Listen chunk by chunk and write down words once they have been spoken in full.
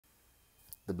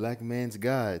The Black Man's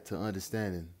Guide to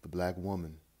Understanding the Black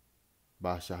Woman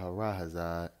by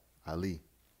Shahrazad Ali.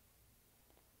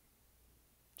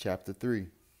 Chapter 3.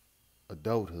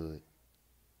 Adulthood,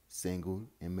 Single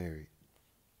and Married.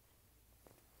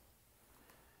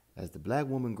 As the black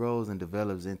woman grows and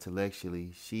develops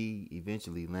intellectually, she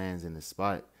eventually lands in the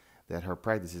spot that her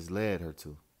practices led her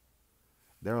to.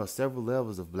 There are several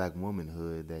levels of black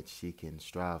womanhood that she can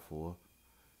strive for.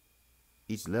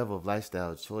 Each level of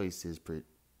lifestyle choice is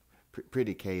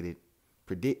predicated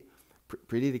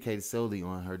solely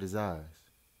on her desires.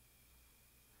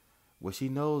 What she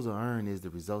knows or earns is the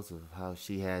result of how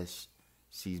she's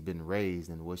been raised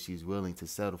and what she's willing to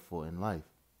settle for in life.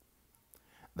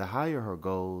 The higher her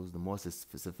goals, the more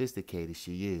sophisticated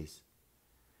she is.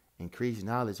 Increased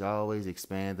knowledge always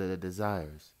expands the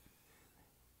desires,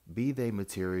 be they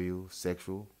material,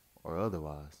 sexual, or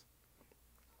otherwise.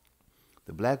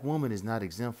 The black woman is not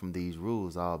exempt from these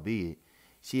rules, albeit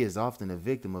she is often a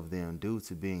victim of them due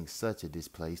to being such a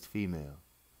displaced female.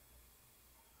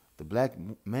 The black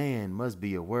man must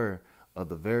be aware of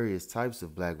the various types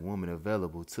of black woman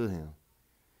available to him.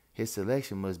 His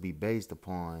selection must be based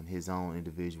upon his own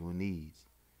individual needs.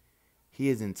 It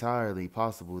is entirely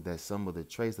possible that some of the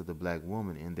traits of the black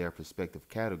woman in their respective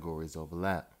categories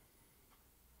overlap.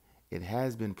 It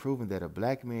has been proven that a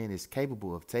black man is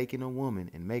capable of taking a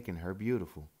woman and making her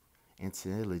beautiful,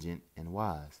 intelligent, and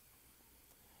wise.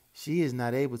 She is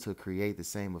not able to create the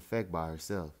same effect by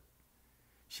herself.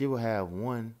 She will have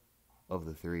one of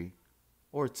the three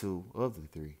or two of the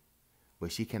three,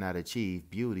 but she cannot achieve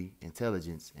beauty,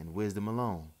 intelligence, and wisdom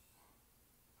alone.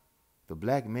 The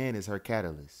black man is her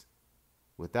catalyst.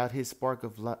 Without his spark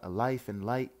of life and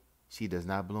light, she does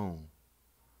not bloom.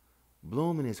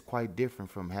 Blooming is quite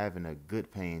different from having a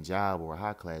good-paying job or a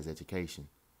high-class education.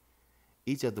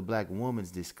 Each of the black women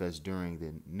discussed during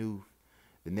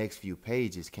the next few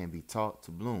pages can be taught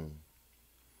to bloom.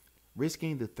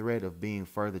 Risking the threat of being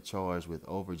further charged with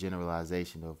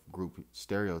overgeneralization of group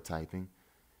stereotyping,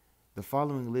 the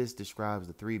following list describes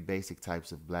the three basic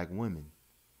types of black women.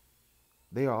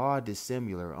 They are all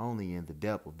dissimilar only in the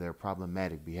depth of their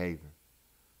problematic behavior.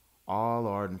 All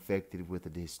are infected with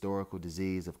the historical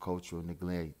disease of cultural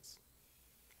negligence.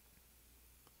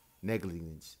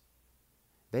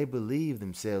 They believe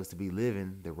themselves to be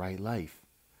living the right life,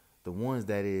 the ones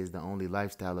that is the only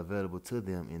lifestyle available to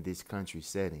them in this country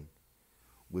setting,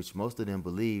 which most of them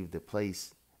believe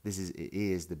this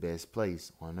is the best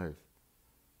place on earth.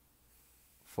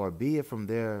 For be it from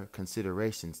their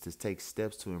considerations to take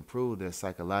steps to improve their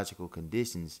psychological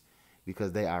conditions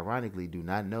because they ironically do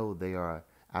not know they are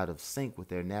out of sync with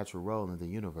their natural role in the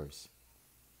universe.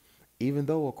 Even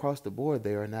though across the board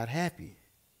they are not happy.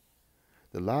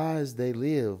 The lives they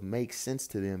live make sense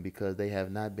to them because they have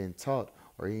not been taught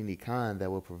or any kind that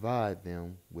will provide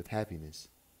them with happiness.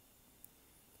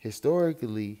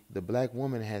 Historically, the black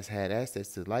woman has had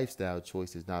access to lifestyle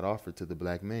choices not offered to the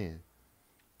black man.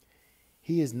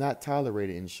 He is not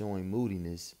tolerated in showing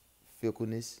moodiness,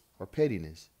 fickleness, or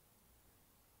pettiness.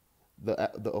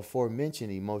 The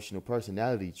aforementioned emotional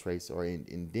personality traits are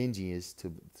indigenous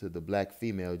to the black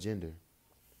female gender.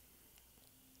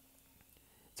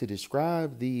 To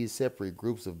describe these separate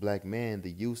groups of black men, the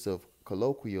use of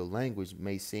colloquial language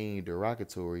may seem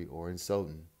derogatory or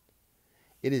insulting.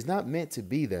 It is not meant to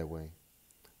be that way.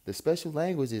 The special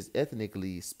language is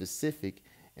ethnically specific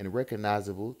and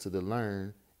recognizable to the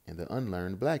learned and the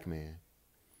unlearned black man.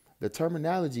 The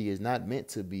terminology is not meant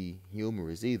to be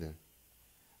humorous either.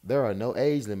 There are no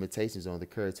age limitations on the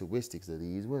characteristics of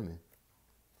these women.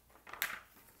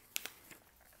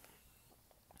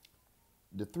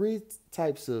 The three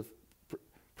types of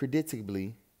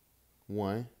predictably: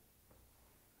 1,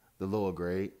 the lower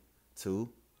grade; 2,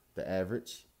 the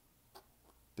average;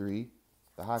 3,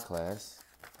 the high class.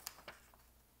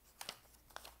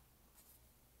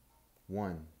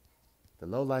 1. The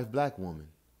low-life black woman.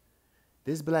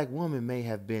 This black woman may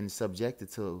have been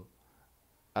subjected to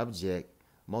abject,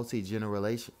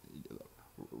 multi-generational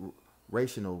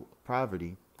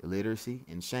poverty, illiteracy,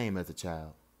 and shame as a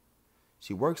child.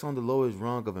 She works on the lowest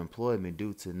rung of employment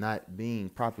due to not being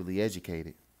properly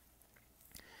educated.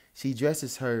 She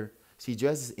dresses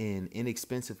in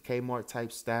inexpensive Kmart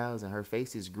type styles, and her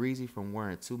face is greasy from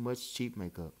wearing too much cheap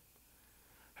makeup.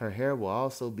 Her hair will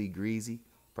also be greasy,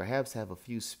 perhaps have a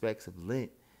few specks of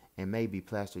lint, and may be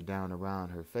plastered down around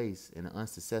her face in an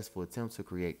unsuccessful attempt to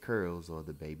create curls or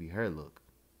the baby hair look.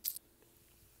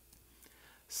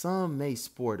 Some may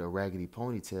sport a raggedy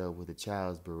ponytail with a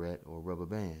child's barrette or rubber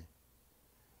band.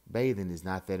 Bathing is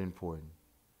not that important.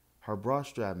 Her bra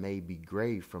strap may be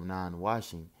gray from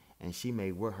non-washing and she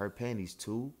may wear her panties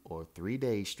 2 or 3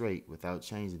 days straight without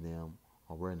changing them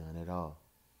or wear none at all.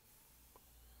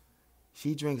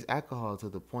 She drinks alcohol to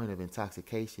the point of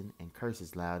intoxication and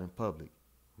curses loud in public,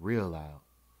 real loud.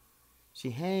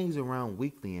 She hangs around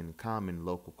weekly in common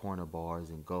local corner bars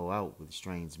and go out with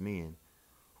strange men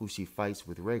who she fights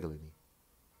with regularly.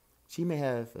 She may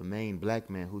have a main black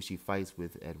man who she fights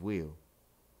with at will.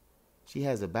 She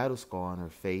has a battle scar on her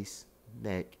face,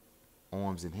 neck,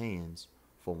 arms, and hands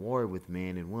from war with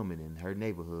men and women in her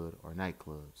neighborhood or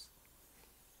nightclubs.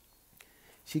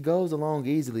 She goes along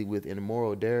easily with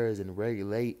immoral dares and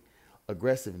regulate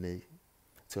aggressively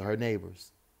to her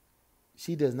neighbors.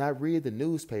 She does not read the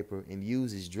newspaper and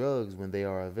uses drugs when they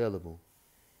are available.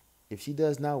 If she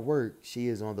does not work, she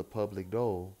is on the public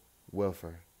dole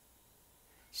welfare.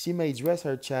 She may dress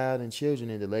her child and children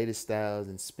in the latest styles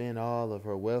and spend all of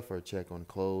her welfare check on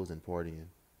clothes and partying.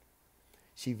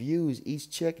 She views each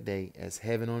check day as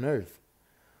heaven on earth,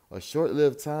 a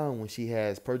short-lived time when she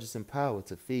has purchasing power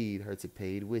to feed her to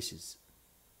paid wishes.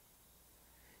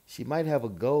 She might have a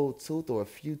gold tooth or a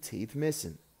few teeth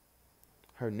missing.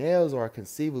 Her nails are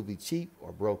conceivably cheap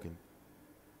or broken.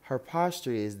 Her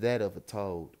posture is that of a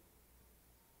toad.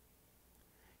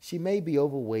 She may be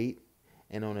overweight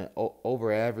and on an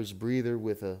over-average breather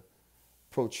with a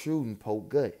protruding poke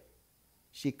gut.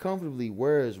 She comfortably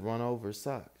wears run-over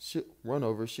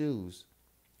shoes.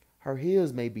 Her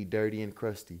heels may be dirty and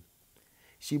crusty.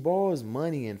 She borrows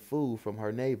money and food from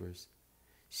her neighbors.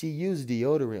 She uses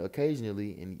deodorant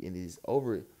occasionally and is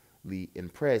overly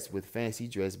impressed with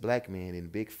fancy-dressed black men in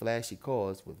big flashy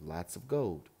cars with lots of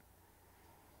gold.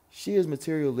 She is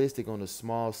materialistic on a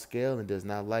small scale and does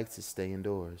not like to stay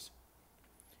indoors.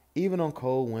 Even on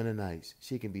cold winter nights,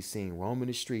 she can be seen roaming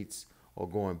the streets or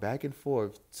going back and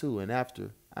forth to and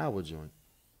after our joint.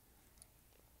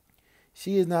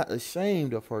 She is not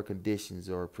ashamed of her conditions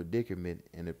or predicament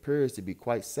and appears to be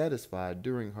quite satisfied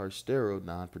during her sterile,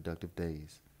 non-productive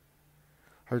days.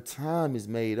 Her time is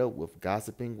made up with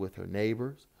gossiping with her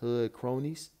neighbors, hood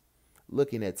cronies,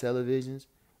 looking at televisions,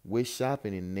 wish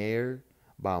shopping in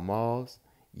nearby malls,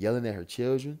 yelling at her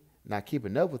children, not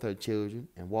keeping up with her children,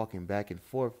 and walking back and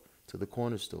forth to the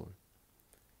corner store.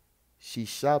 She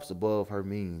shops above her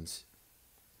means,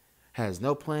 has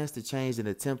no plans to change and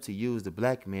attempt to use the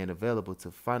black man available to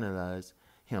finalize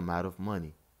him out of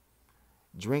money,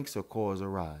 drinks or cars or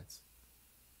rides.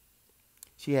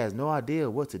 She has no idea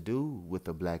what to do with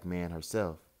the black man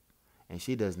herself, and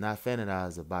she does not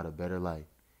fantasize about a better life.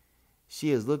 She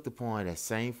is looked upon as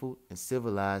shameful in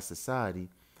civilized society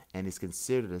and is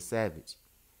considered a savage.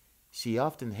 She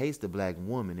often hates the black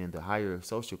woman in the higher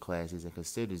social classes and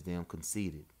considers them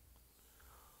conceited.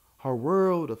 Her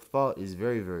world of thought is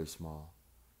very, very small.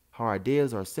 Her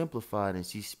ideas are simplified and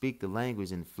she speaks the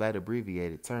language in flat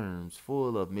abbreviated terms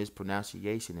full of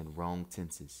mispronunciation and wrong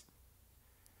tenses.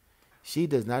 She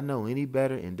does not know any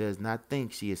better and does not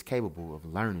think she is capable of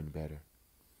learning better.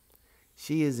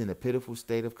 She is in a pitiful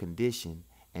state of condition,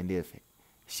 and if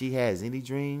she has any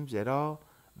dreams at all,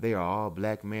 they are all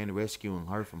black men rescuing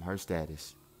her from her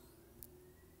status.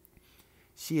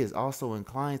 She is also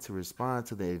inclined to respond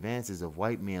to the advances of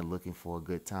white men looking for a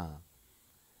good time.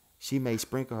 She may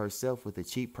sprinkle herself with a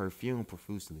cheap perfume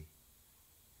profusely.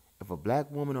 If a black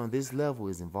woman on this level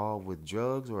is involved with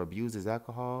drugs or abuses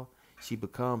alcohol, she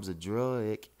becomes a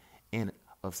drug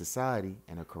of society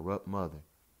and a corrupt mother.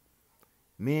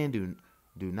 Men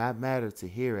do not matter to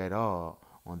her at all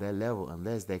on that level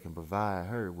unless they can provide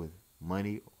her with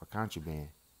money or contraband.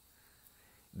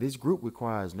 This group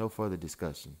requires no further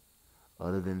discussion.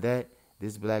 Other than that,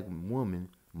 this black woman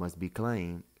must be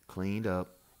cleaned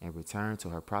up, and return to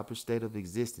her proper state of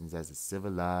existence as a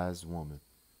civilized woman.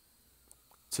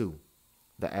 2.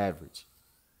 The average.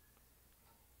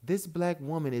 This black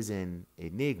woman is an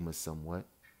enigma somewhat.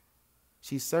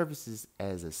 She services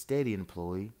as a steady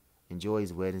employee,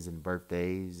 enjoys weddings and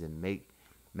birthdays, and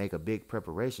make a big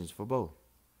preparations for both.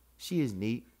 She is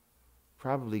neat,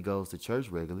 probably goes to church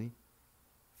regularly,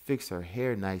 fixes her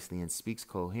hair nicely, and speaks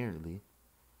coherently.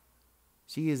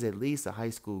 She is at least a high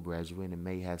school graduate and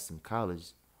may have some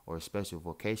college or special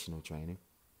vocational training.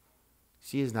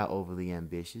 She is not overly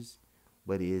ambitious,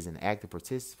 but is an active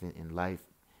participant in life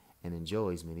and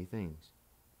enjoys many things.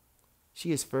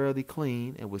 She is fairly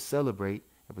clean and will celebrate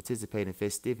and participate in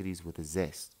festivities with a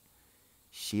zest.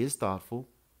 She is thoughtful,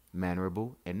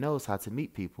 mannerable, and knows how to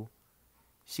meet people.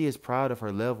 She is proud of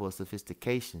her level of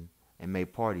sophistication and may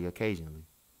party occasionally.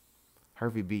 Her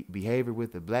behavior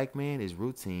with the black man is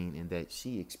routine in that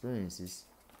she experiences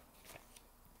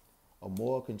a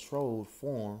more controlled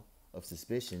form of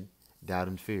suspicion, doubt,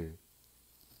 and fear.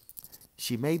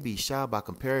 She may be shy by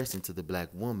comparison to the black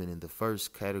woman in the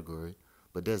first category,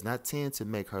 but does not tend to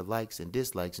make her likes and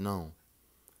dislikes known.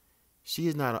 She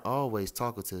is not always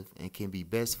talkative and can be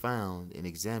best found and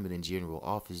examined in general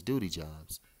office duty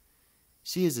jobs.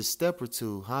 She is a step or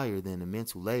two higher than the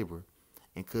mental labor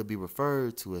and could be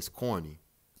referred to as corny.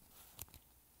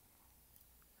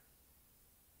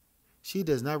 She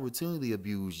does not routinely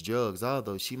abuse drugs,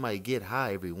 although she might get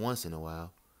high every once in a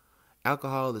while.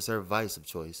 Alcohol is her vice of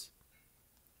choice.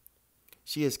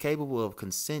 She is capable of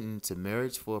consenting to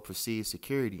marriage for perceived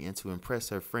security and to impress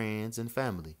her friends and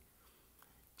family.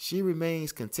 She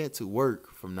remains content to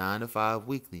work from 9 to 5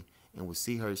 weekly and will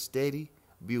see her steady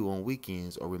view on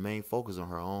weekends or remain focused on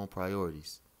her own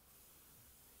priorities.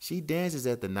 She dances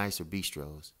at the nicer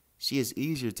bistros. She is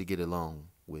easier to get along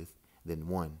with than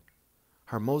one.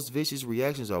 Her most vicious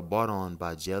reactions are brought on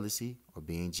by jealousy or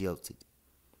being jilted.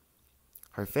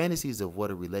 Her fantasies of what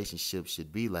a relationship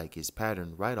should be like is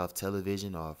patterned right off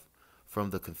television or from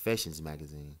the Confessions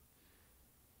magazine.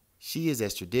 She is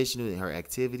as traditional in her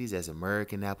activities as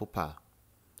American apple pie.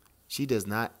 She does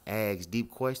not ask deep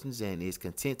questions and is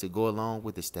content to go along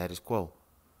with the status quo.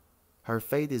 Her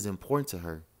faith is important to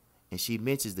her, and she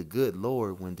mentions the good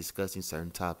Lord when discussing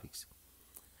certain topics.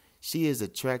 She is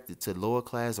attracted to lower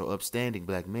class or upstanding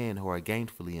black men who are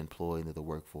gainfully employed in the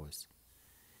workforce.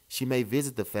 She may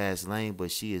visit the fast lane,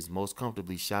 but she is most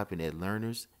comfortably shopping at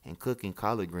Lerner's and cooking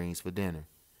collard greens for dinner.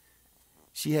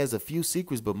 She has a few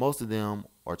secrets, but most of them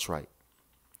are trite.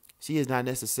 She is not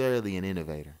necessarily an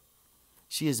innovator.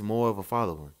 She is more of a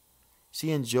follower.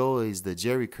 She enjoys the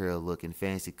jerry curl look and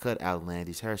fancy cut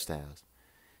outlandish hairstyles.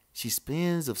 She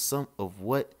spends of some of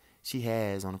what she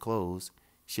has on clothes.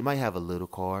 She might have a little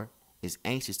car, is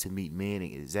anxious to meet men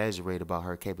and exaggerate about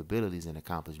her capabilities and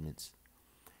accomplishments.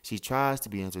 She tries to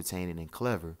be entertaining and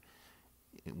clever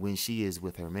when she is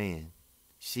with her man.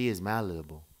 She is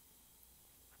malleable.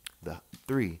 The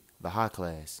high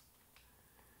class.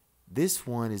 This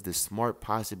one is the smart,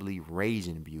 possibly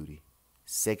raging beauty.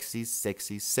 Sexy,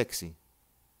 sexy, sexy.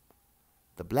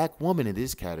 The black woman in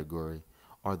this category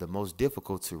are the most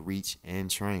difficult to reach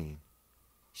and train.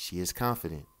 She is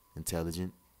confident,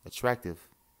 intelligent, attractive,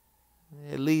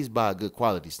 at least by good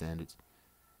quality standards,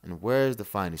 and wears the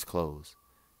finest clothes.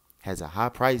 Has a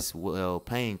high-priced,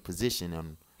 well-paying position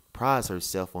and prides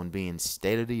herself on being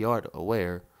state-of-the-art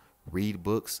aware, read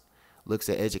books, looks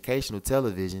at educational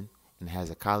television, and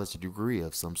has a college degree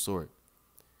of some sort.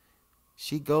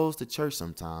 She goes to church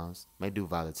sometimes, may do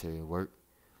voluntary work,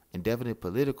 and definite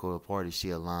political parties she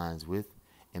aligns with,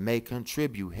 and may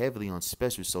contribute heavily on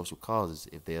special social causes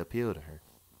if they appeal to her.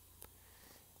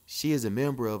 She is a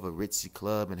member of a ritzy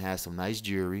club and has some nice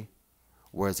jewelry,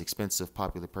 wears expensive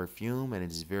popular perfume, and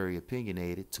is very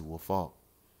opinionated to a fault.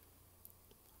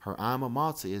 Her alma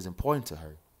mater is important to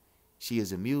her. She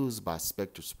is amused by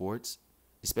spectre sports,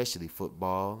 especially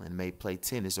football, and may play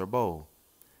tennis or bowl.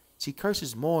 She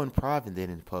curses more in private than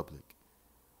in public.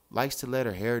 Likes to let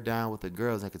her hair down with the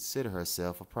girls and consider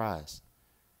herself a prize.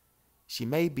 She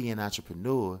may be an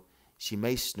entrepreneur. She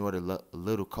may snort a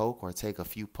little coke or take a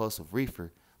few puffs of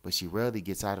reefer, but she rarely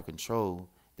gets out of control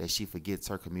that she forgets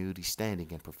her community standing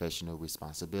and professional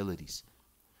responsibilities.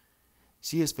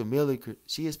 She is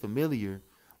familiar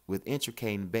with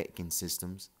intricate banking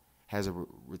systems, has a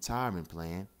retirement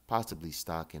plan, possibly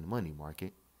stock and money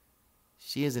market.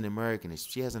 She has an American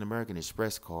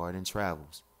Express card and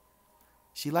travels.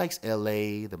 She likes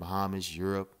LA, the Bahamas,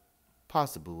 Europe,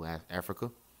 possible Africa.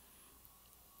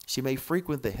 She may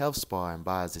frequent the health spa and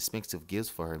buys expensive gifts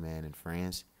for her man and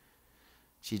friends.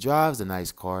 She drives a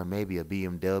nice car, maybe a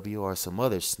BMW or some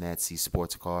other snazzy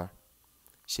sports car.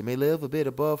 She may live a bit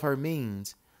above her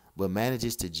means, but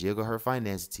manages to jiggle her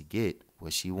finances to get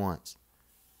what she wants.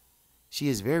 She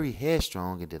is very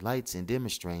headstrong and delights in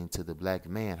demonstrating to the black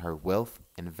man her wealth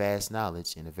and vast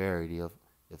knowledge in a variety of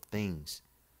things.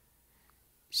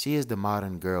 She is the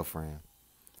modern girlfriend.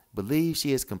 Believes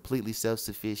she is completely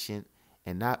self-sufficient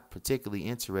and not particularly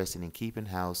interested in keeping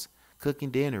house,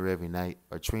 cooking dinner every night,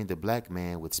 or treating the black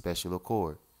man with special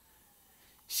accord.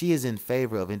 She is in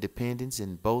favor of independence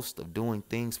and boasts of doing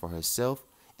things for herself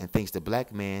and thinks the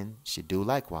black man should do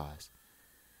likewise.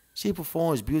 She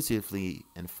performs beautifully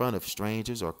in front of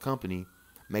strangers or company,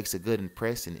 makes a good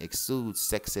impression, and exudes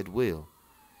sex at will.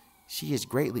 She is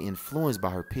greatly influenced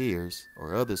by her peers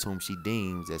or others whom she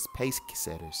deems as pace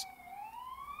setters.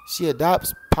 She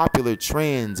adopts popular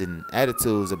trends and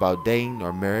attitudes about dating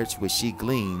or marriage, which she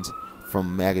gleans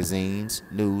from magazines,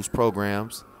 news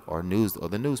programs, or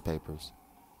the newspapers.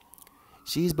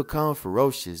 She's become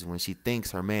ferocious when she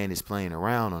thinks her man is playing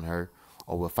around on her,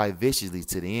 or will fight viciously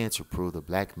to the end to prove the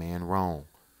black man wrong.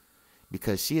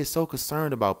 because she is so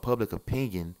concerned about public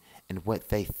opinion and what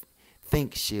they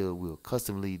think she will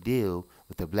customly deal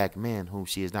with a black man whom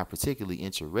she is not particularly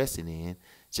interested in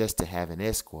just to have an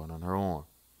escort on her arm.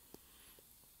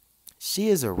 She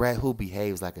is a rat who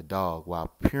behaves like a dog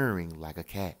while purring like a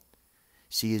cat.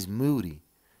 She is moody,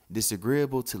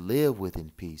 disagreeable to live with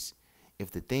in peace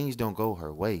if the things don't go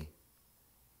her way.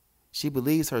 She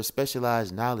believes her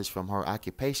specialized knowledge from her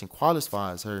occupation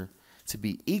qualifies her to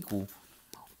be equal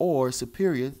or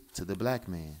superior to the black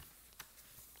man.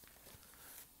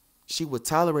 She would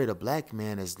tolerate a black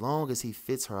man as long as he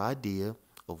fits her idea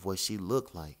of what she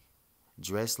look like,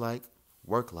 dress like,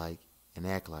 work like, and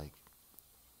act like.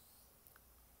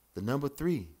 The number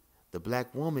 3, the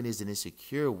black woman is an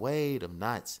insecure weight of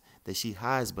knots that she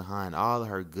hides behind all of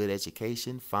her good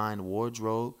education, fine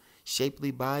wardrobe,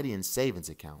 shapely body, and savings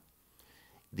account.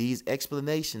 These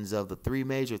explanations of the 3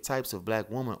 major types of black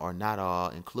woman are not all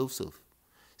inclusive.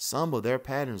 Some of their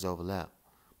patterns overlap,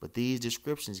 but these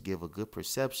descriptions give a good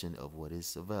perception of what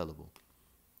is available.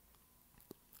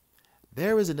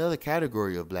 There is another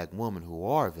category of black women who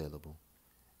are available.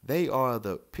 They are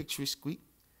the picture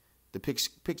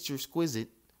exquisite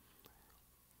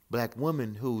black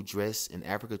women who dress in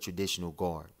African traditional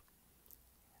garb.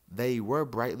 They wear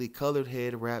brightly colored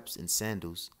head wraps and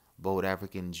sandals, bold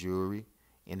African jewelry,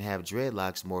 and have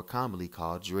dreadlocks more commonly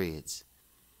called dreads.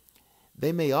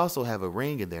 They may also have a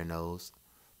ring in their nose,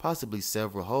 possibly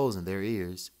several holes in their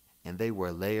ears, and they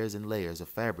wear layers and layers of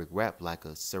fabric wrapped like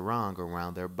a sarong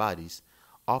around their bodies,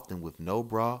 often with no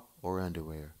bra or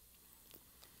underwear.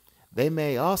 They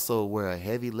may also wear a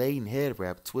heavy laden head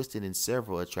wrap twisted in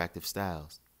several attractive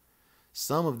styles.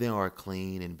 Some of them are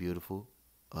clean and beautiful,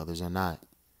 others are not.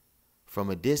 From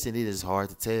a distance, it is hard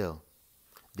to tell.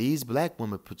 These black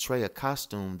women portray a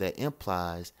costume that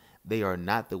implies they are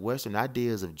not the Western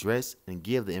ideas of dress and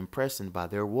give the impression by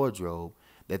their wardrobe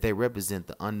that they represent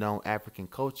the unknown African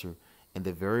culture and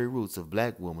the very roots of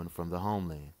black women from the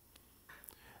homeland.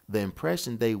 The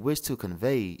impression they wish to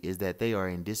convey is that they are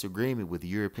in disagreement with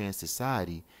European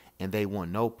society and they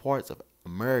want no parts of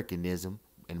Americanism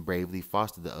and bravely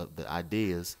foster the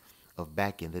ideas of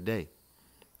back in the day.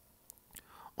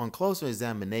 On closer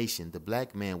examination, the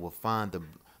black man will find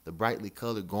the brightly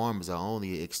colored garments are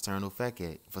only an external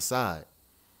facade.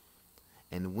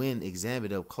 And when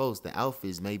examined up close, the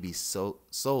outfits may be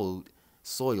soiled,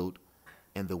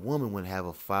 and the woman would have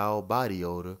a foul body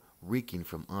odor reeking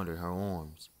from under her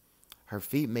arms. Her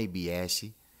feet may be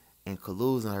ashy, and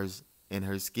collusion in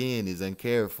her skin is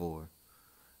uncared for.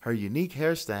 Her unique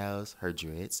hairstyles, her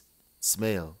dreads,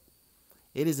 smell.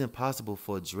 It is impossible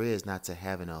for dreads not to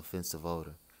have an offensive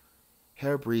odor.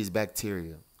 Hair breeds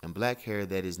bacteria, and black hair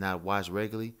that is not washed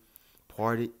regularly,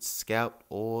 parted, scalped,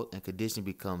 oiled, and conditioned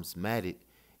becomes matted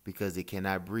because it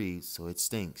cannot breathe, so it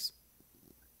stinks.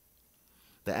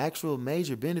 The actual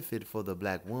major benefit for the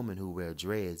black woman who wears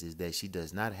dreads is that she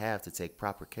does not have to take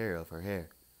proper care of her hair.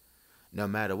 No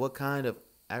matter what kind of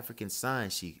African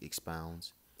science she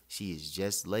expounds, she is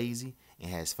just lazy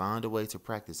and has found a way to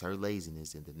practice her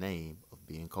laziness in the name of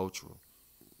being cultural.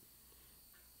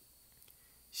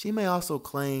 She may also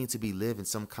claim to be living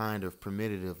some kind of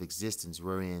primitive existence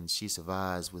wherein she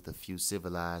survives with a few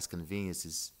civilized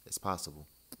conveniences as possible.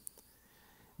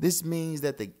 This means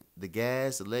that the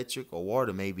gas, electric, or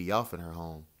water may be off in her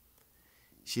home.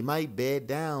 She might bed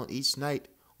down each night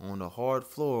on a hard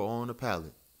floor or on a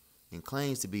pallet and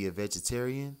claims to be a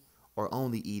vegetarian or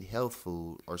only eat health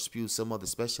food or spew some other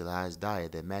specialized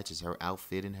diet that matches her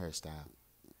outfit and hairstyle.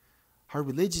 Her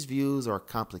religious views are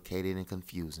complicated and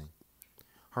confusing.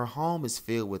 Her home is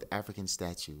filled with African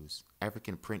statues,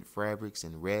 African print fabrics,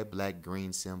 and red, black,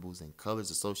 green symbols and colors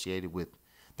associated with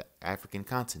the African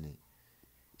continent.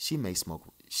 She may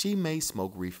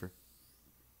smoke reefer.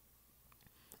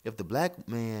 If the black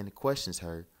man questions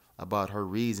her about her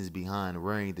reasons behind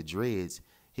wearing the dreads,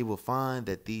 he will find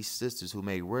that these sisters who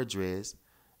may wear dreads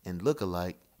and look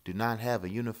alike do not have a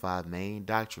unified main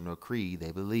doctrine or creed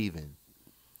they believe in.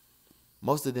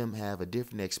 Most of them have a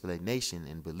different explanation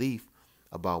and belief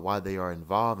about why they are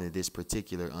involved in this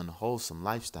particular unwholesome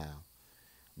lifestyle.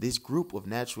 This group of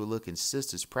natural-looking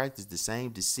sisters practice the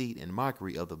same deceit and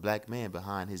mockery of the black man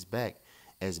behind his back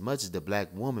as much as the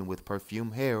black woman with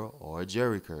perfumed hair or a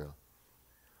jerry curl.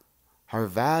 Her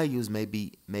values may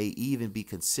even be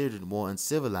considered more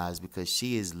uncivilized because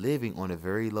she is living on a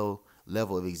very low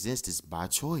level of existence by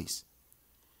choice.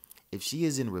 If she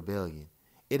is in rebellion,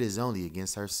 it is only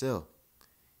against herself.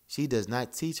 She does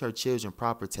not teach her children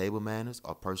proper table manners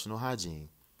or personal hygiene.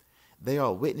 They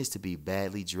are witnessed to be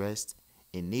badly dressed,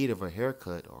 in need of a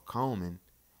haircut or combing,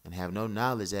 and have no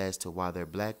knowledge as to why their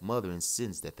black mother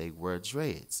insists that they wear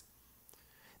dreads.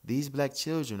 These black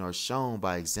children are shown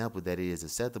by example that it is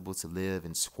acceptable to live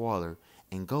in squalor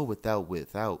and go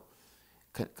without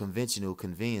conventional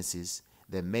conveniences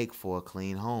that make for a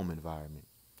clean home environment.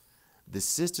 The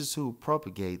sisters who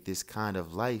propagate this kind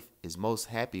of life is most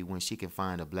happy when she can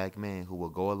find a black man who will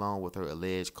go along with her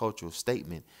alleged cultural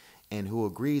statement and who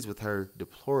agrees with her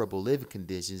deplorable living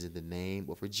conditions in the name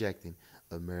of rejecting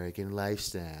American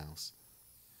lifestyles.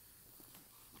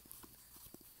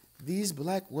 These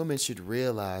black women should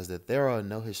realize that there are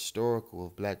no historical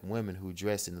of black women who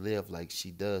dress and live like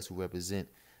she does who represent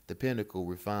the pinnacle,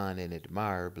 refined, and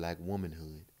admire black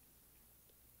womanhood.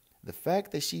 The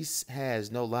fact that she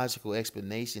has no logical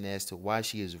explanation as to why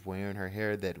she is wearing her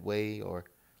hair that way or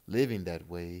living that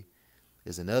way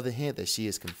is another hint that she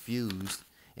is confused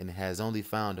and has only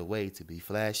found a way to be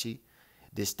flashy,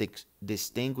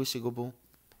 distinguishable,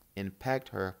 and pact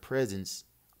her presence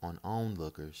on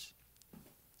onlookers.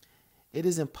 It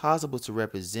is impossible to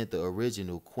represent the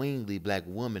original queenly black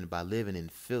woman by living in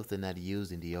filth and not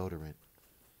using deodorant.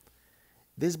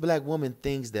 This black woman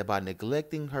thinks that by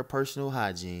neglecting her personal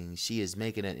hygiene, she is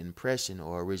making an impression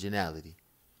or originality.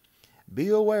 Be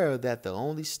aware that the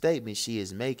only statement she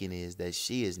is making is that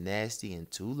she is nasty and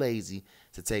too lazy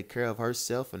to take care of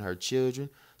herself and her children,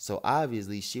 so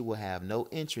obviously she will have no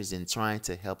interest in trying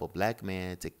to help a black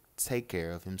man to take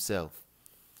care of himself.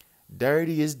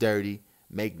 Dirty is dirty,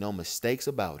 make no mistakes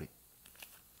about it.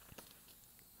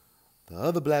 The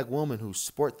other black women who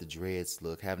sport the dreads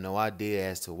look have no idea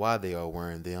as to why they are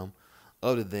wearing them,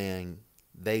 other than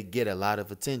they get a lot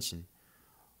of attention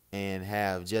and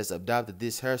have just adopted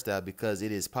this hairstyle because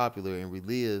it is popular and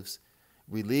relieves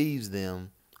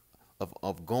them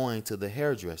of going to the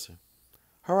hairdresser.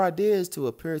 Her idea is to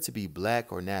appear to be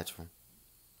black or natural.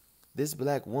 This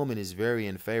black woman is very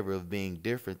in favor of being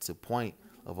different to point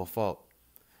of a fault.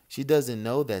 She doesn't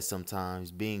know that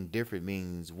sometimes being different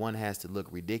means one has to look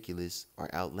ridiculous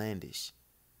or outlandish.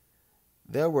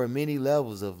 There were many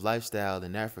levels of lifestyle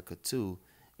in Africa too,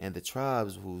 and the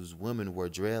tribes whose women wore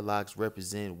dreadlocks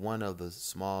represent one of the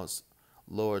small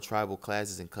lower tribal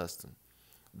classes and custom.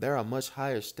 There are much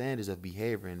higher standards of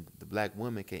behavior and the black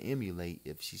woman can emulate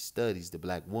if she studies the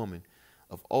black woman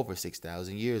of over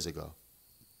 6,000 years ago.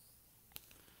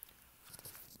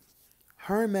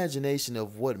 Her imagination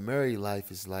of what married life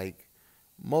is like,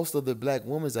 most of the black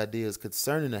woman's ideas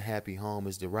concerning a happy home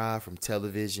is derived from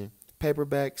television,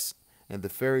 paperbacks, and the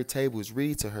fairy tales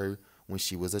read to her when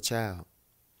she was a child.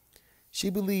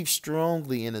 She believes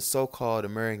strongly in the so-called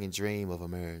American dream of a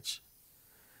marriage.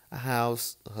 A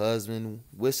house, a husband,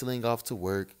 whistling off to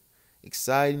work,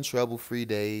 exciting trouble-free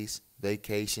days,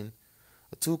 vacation,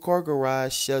 a two-car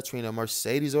garage sheltering a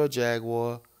Mercedes or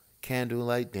Jaguar,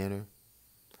 candlelight dinner,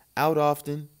 out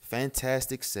often,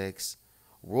 fantastic sex,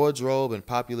 wardrobe and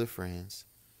popular friends,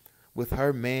 with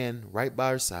her man right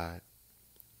by her side.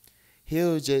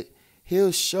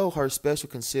 He'll show her special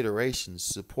considerations,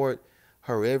 support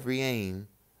her every aim,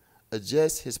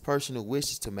 adjust his personal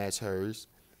wishes to match hers,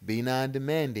 be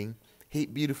non-demanding,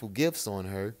 heap beautiful gifts on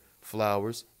her,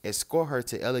 flowers, escort her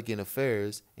to elegant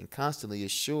affairs, and constantly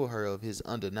assure her of his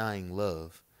undenying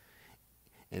love.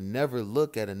 And never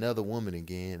look at another woman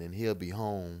again, and he'll be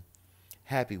home,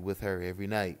 happy with her every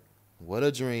night. What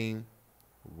a dream,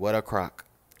 what a crock.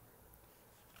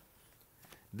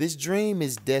 This dream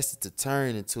is destined to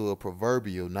turn into a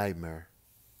proverbial nightmare.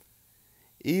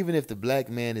 Even if the black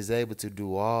man is able to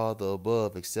do all the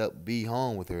above except be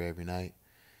home with her every night,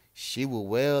 she will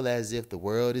wail as if the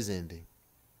world is ending.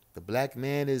 The black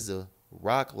man is a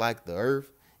rock like the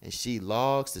earth, and she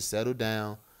logs to settle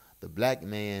down. The black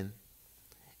man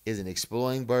is an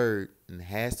exploring bird and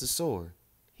has to soar.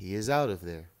 He is out of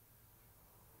there.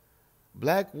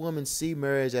 Black women see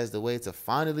marriage as the way to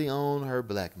finally own her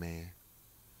black man.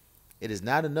 It is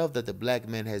not enough that the black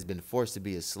man has been forced to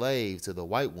be a slave to the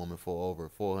white woman for over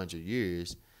 400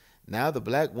 years. Now the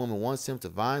black woman wants him to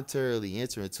voluntarily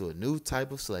enter into a new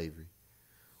type of slavery.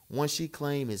 One she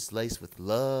claims is laced with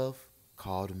love,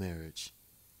 called marriage.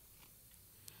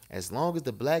 As long as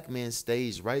the black man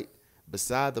stays right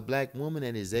beside the black woman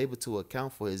and is able to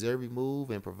account for his every move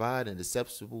and provide an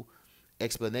acceptable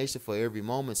explanation for every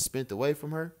moment spent away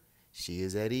from her, she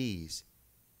is at ease.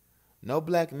 No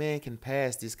black man can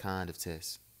pass this kind of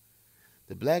test.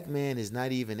 The black man is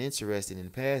not even interested in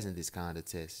passing this kind of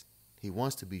test. He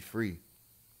wants to be free.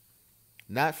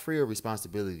 Not free of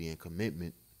responsibility and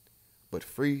commitment, but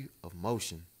free of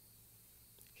motion.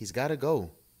 He's got to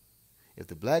go. If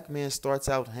the black man starts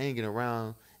out hanging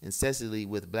around incessantly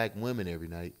with black women every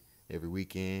night, every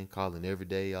weekend, calling every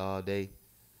day, all day,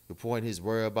 reporting his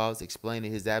whereabouts,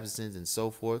 explaining his absence, and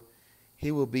so forth,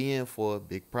 he will be in for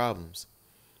big problems.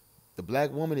 The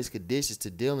black woman is conditioned to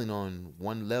dealing on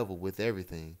one level with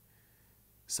everything.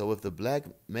 So if the black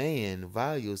man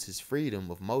values his freedom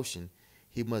of motion,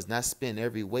 he must not spend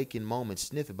every waking moment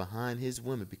sniffing behind his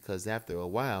woman, because after a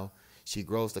while she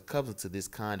grows accustomed to this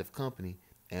kind of company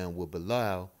and will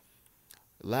below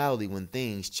loudly when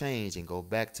things change and go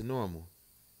back to normal.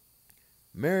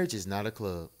 Marriage is not a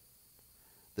club.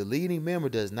 The leading member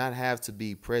does not have to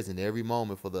be present every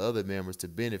moment for the other members to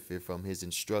benefit from his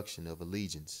instruction of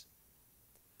allegiance.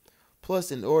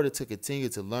 Plus, in order to continue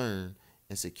to learn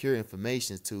and secure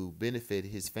information to benefit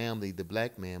his family, the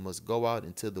black man must go out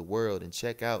into the world and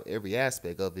check out every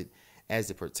aspect of it as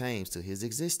it pertains to his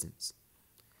existence.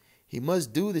 He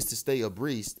must do this to stay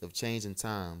abreast of changing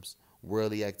times,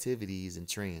 worldly activities, and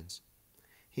trends.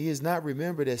 He is not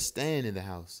remembered as staying in the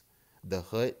house, the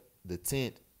hut, the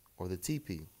tent, or the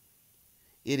teepee.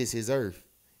 It is his earth,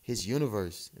 his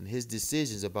universe, and his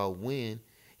decisions about when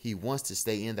he wants to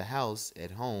stay in the house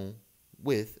at home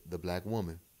with the black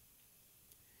woman.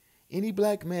 Any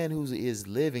black man who is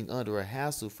living under a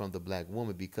hassle from the black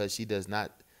woman because she does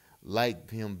not like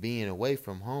him being away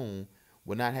from home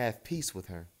will not have peace with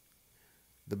her.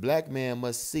 The black man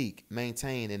must seek,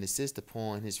 maintain, and insist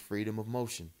upon his freedom of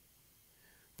motion.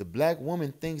 The black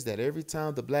woman thinks that every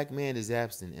time the black man is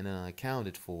absent and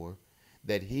unaccounted for,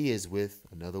 that he is with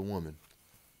another woman.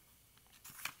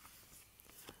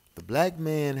 The black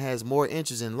man has more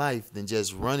interest in life than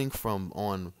just running from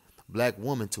one black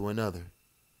woman to another.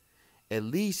 At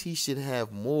least he should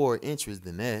have more interest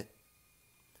than that.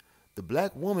 The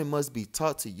black woman must be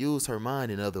taught to use her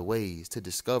mind in other ways, to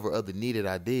discover other needed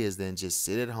ideas than just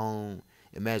sit at home,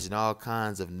 imagine all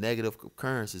kinds of negative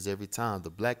occurrences every time the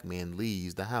black man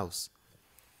leaves the house.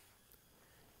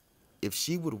 If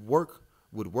she would work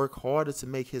harder to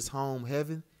make his home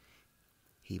heaven,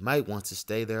 he might want to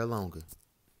stay there longer.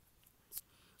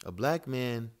 A black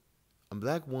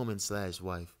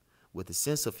woman/wife with a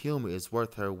sense of humor is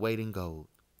worth her weight in gold.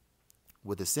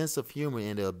 With a sense of humor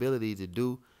and the ability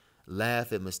to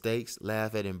laugh at mistakes,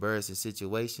 laugh at embarrassing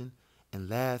situations, and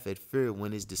laugh at fear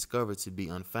when it's discovered to be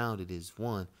unfounded is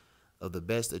one of the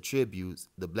best attributes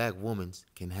the black woman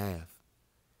can have.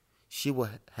 She will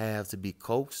have to be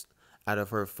coaxed out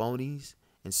of her phonies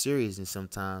and seriousness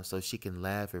sometimes so she can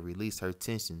laugh and release her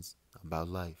tensions about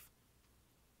life.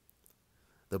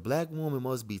 The black woman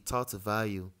must be taught the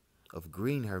value of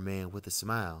greeting her man with a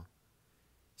smile.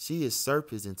 She is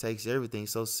surface and takes everything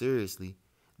so seriously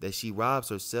that she robs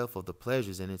herself of the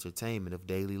pleasures and entertainment of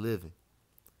daily living.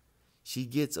 She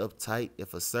gets uptight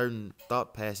if a certain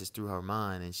thought passes through her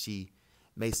mind and she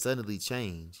may suddenly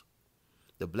change.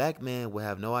 The black man will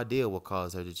have no idea what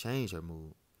caused her to change her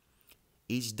mood.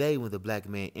 Each day when the black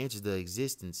man enters the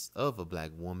existence of a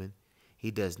black woman,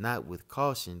 he does not with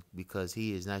caution because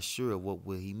he is not sure what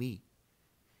will he meet.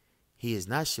 He is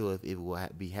not sure if it will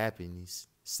be happiness,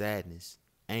 sadness,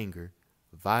 anger,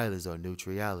 violence, or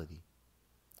neutrality.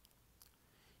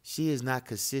 She is not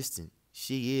consistent.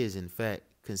 She is, in fact,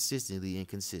 consistently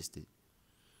inconsistent.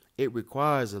 It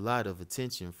requires a lot of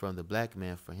attention from the black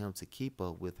man for him to keep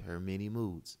up with her many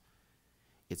moods.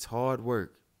 It's hard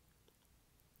work,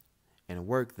 and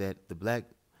work that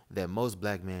most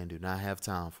black men do not have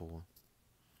time for.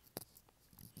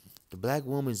 The black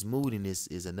woman's moodiness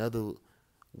is another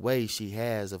way she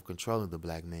has of controlling the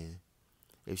black man.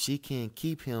 If she can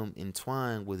keep him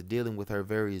entwined with dealing with her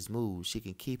various moods, she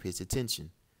can keep his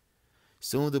attention.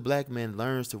 Soon the black man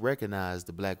learns to recognize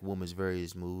the black woman's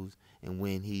various moods, and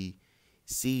when he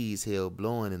sees hell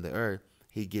blowing in the air,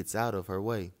 he gets out of her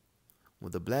way.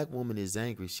 When the black woman is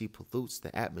angry, she pollutes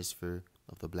the atmosphere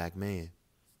of the black man.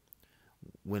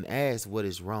 When asked what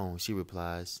is wrong, she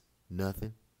replies,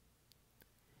 "Nothing."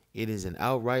 It is an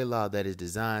outright lie that is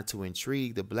designed to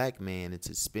intrigue the black man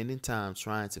into spending time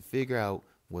trying to figure out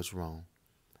what's wrong.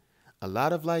 A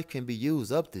lot of life can be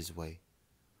used up this way.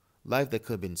 Life that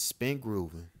could have been spent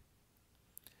grooving.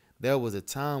 There was a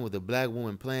time when the black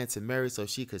woman planned to marry so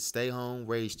she could stay home,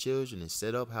 raise children, and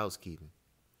set up housekeeping.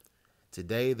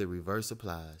 Today, the reverse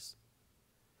applies.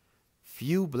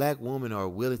 Few black women are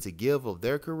willing to give up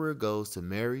their career goals to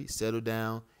marry, settle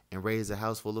down, and raise a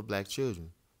house full of black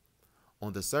children.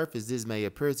 On the surface, this may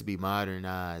appear to be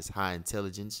modernized high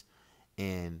intelligence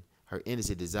and her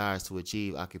innocent desires to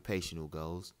achieve occupational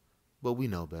goals, but we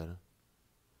know better.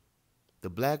 The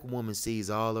black woman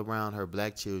sees all around her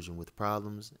black children with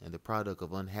problems and the product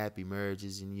of unhappy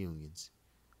marriages and unions.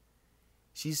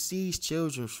 She sees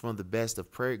children from the best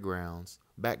of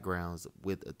backgrounds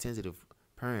with attentive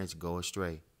parents go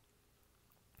astray.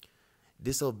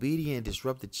 Disobedient and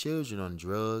disrupted children on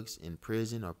drugs, in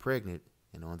prison, or pregnant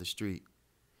and on the street.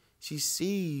 She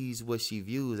sees what she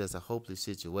views as a hopeless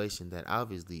situation that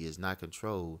obviously is not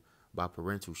controlled by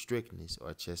parental strictness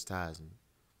or chastisement.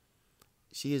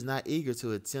 She is not eager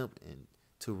to attempt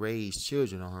to raise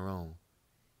children on her own.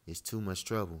 It's too much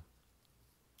trouble.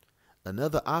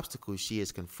 Another obstacle she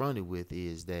is confronted with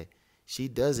is that she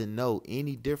doesn't know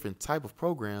any different type of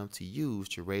program to use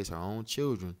to raise her own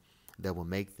children that will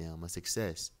make them a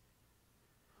success.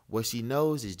 What she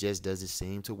knows is just doesn't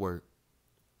seem to work.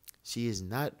 She is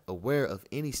not aware of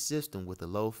any system with a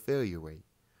low failure rate,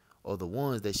 or the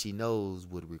ones that she knows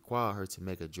would require her to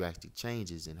make a drastic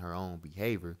changes in her own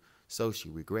behavior, so she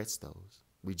reject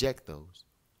those.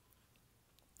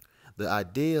 The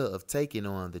idea of taking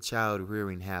on the child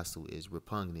rearing hassle is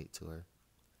repugnant to her.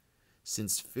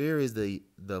 Since fear is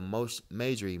the most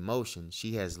major emotion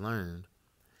she has learned,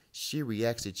 she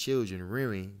reacts to children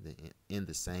rearing in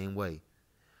the same way.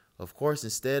 Of course,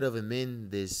 instead of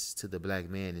admitting this to the black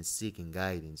man and seeking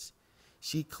guidance,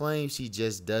 she claims she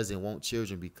just doesn't want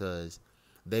children because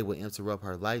they will interrupt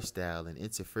her lifestyle and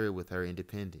interfere with her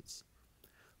independence.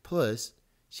 Plus,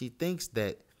 she thinks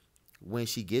that when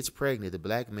she gets pregnant, the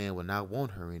black man will not want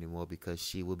her anymore because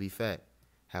she will be fat,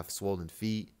 have swollen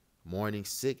feet, morning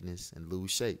sickness, and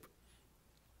lose shape.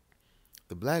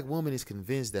 The black woman is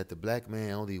convinced that the black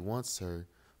man only wants her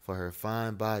for her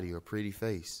fine body or pretty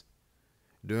face.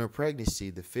 During pregnancy,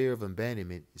 the fear of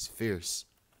abandonment is fierce.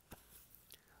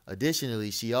 Additionally,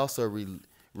 she also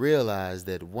realized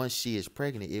that once she is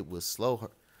pregnant, it will slow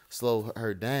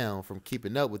her down from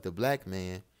keeping up with the black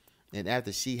man, and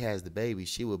after she has the baby,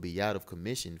 she will be out of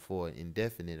commission for an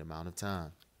indefinite amount of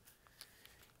time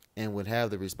and would have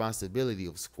the responsibility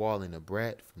of squalling a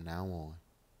brat from now on.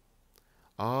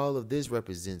 All of this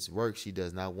represents work she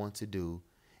does not want to do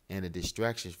and a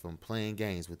distraction from playing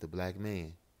games with the black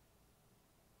man.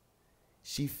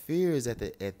 She fears at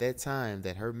that time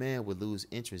that her man would lose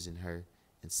interest in her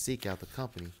and seek out the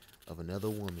company of another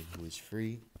woman who is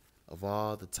free of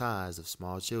all the ties of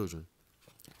small children.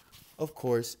 Of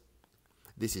course,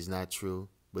 this is not true,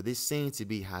 but this seems to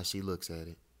be how she looks at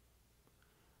it.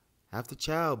 After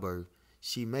childbirth,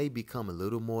 she may become a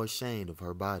little more ashamed of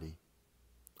her body.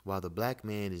 While the black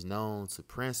man is known to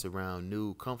prance around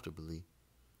nude comfortably,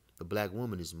 the black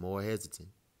woman is more hesitant.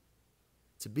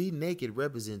 To be naked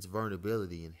represents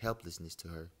vulnerability and helplessness to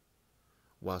her,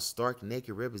 while stark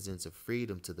naked represents a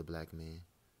freedom to the black man.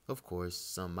 Of course,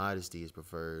 some modesty is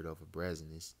preferred over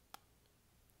brazenness.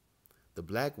 The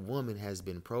black woman has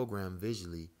been programmed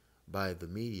visually by the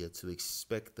media to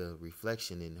expect the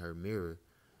reflection in her mirror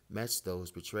match those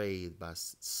portrayed by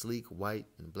sleek white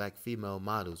and black female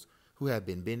models who have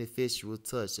been beneficial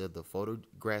touch of the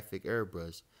photographic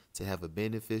airbrush to have a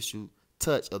beneficial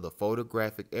touch of the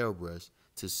photographic airbrush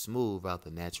to smooth out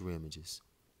the natural images.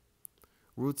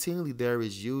 Routinely, there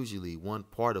is usually one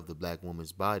part of the black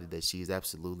woman's body that she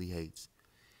absolutely hates.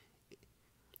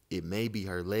 It may be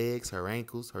her legs, her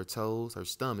ankles, her toes, her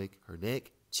stomach, her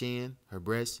neck, chin, her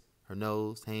breasts, her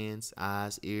nose, hands,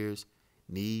 eyes, ears,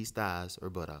 knees, thighs, or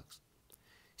buttocks.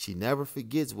 She never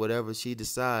forgets whatever she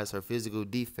decides her physical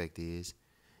defect is,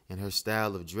 and her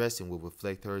style of dressing will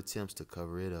reflect her attempts to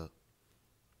cover it up.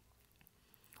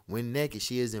 When naked,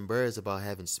 she is embarrassed about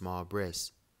having small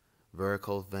breasts,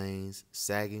 varicose veins,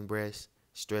 sagging breasts,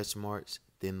 stretch marks,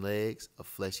 thin legs, a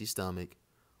fleshy stomach,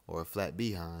 or a flat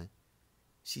behind.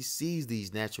 She sees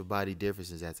these natural body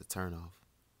differences as a turnoff.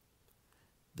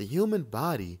 The human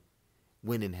body,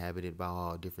 when inhabited by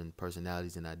all different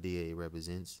personalities and ideas it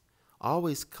represents,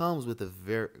 always comes with a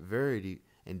variety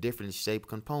and different shaped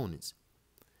components.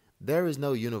 There is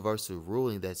no universal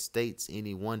ruling that states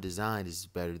any one design is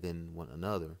better than one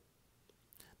another.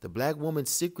 The black woman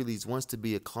secretly wants to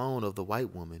be a clone of the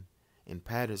white woman and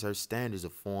patterns her standards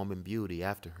of form and beauty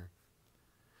after her.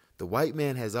 The white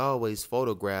man has always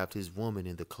photographed his woman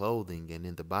in the clothing and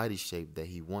in the body shape that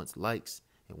he likes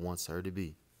and wants her to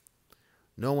be.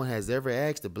 No one has ever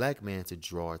asked the black man to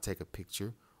draw or take a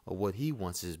picture of what he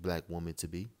wants his black woman to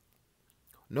be.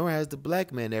 Nor has the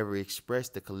black man ever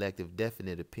expressed a collective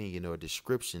definite opinion or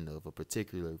description of a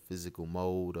particular physical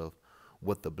mode of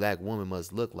what the black woman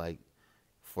must look like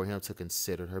for him to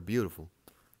consider her beautiful.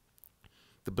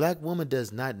 The black woman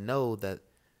does not know that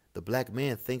the black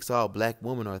man thinks all black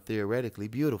women are theoretically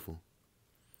beautiful.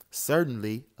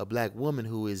 Certainly, a black woman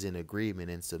who is in agreement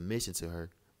and submission to her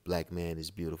black man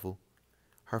is beautiful.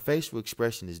 Her facial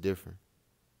expression is different.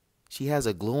 She has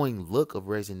a glowing look of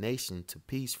resignation to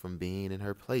peace from being in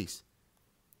her place.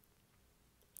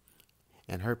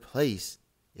 And her place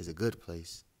is a good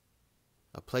place,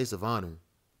 a place of honor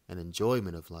and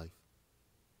enjoyment of life.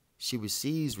 She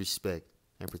receives respect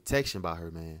and protection by her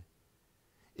man.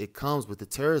 It comes with the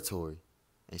territory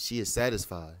and she is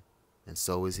satisfied, and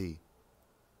so is he.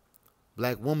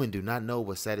 Black women do not know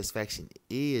what satisfaction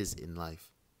is in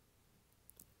life.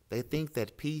 They think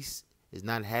that peace is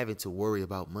not having to worry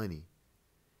about money.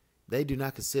 They do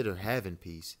not consider having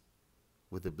peace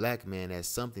with a black man as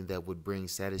something that would bring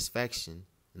satisfaction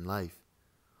in life,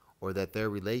 or that their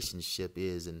relationship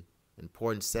is an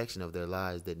important section of their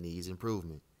lives that needs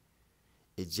improvement.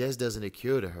 It just doesn't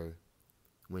occur to her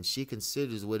when she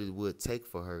considers what it would take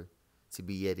for her to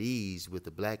be at ease with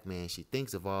a black man. She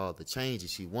thinks of all the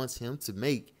changes she wants him to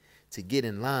make to get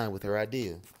in line with her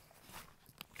ideal.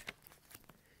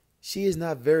 She is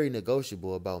not very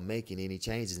negotiable about making any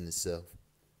changes in herself.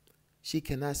 She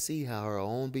cannot see how her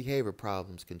own behavior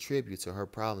problems contribute to her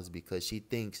problems because she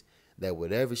thinks that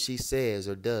whatever she says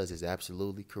or does is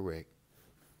absolutely correct.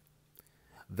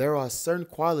 There are certain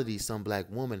qualities some black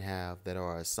women have that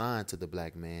are assigned to the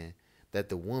black man that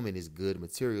the woman is good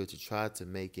material to try to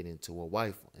make it into a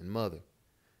wife and mother.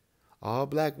 All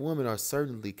black women are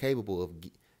certainly capable of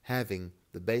having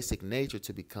the basic nature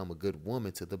to become a good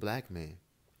woman to the black man.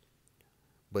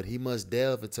 But he must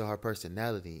delve into her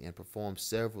personality and perform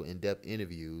several in-depth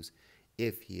interviews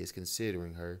if he is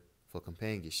considering her for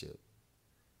companionship.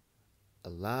 A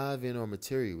live-in or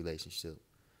material relationship.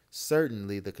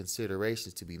 Certainly the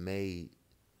considerations to be made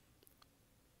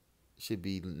should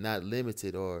be not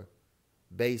limited or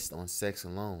based on sex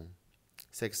alone.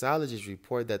 Sexologists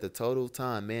report that the total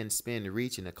time men spend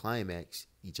reaching a climax,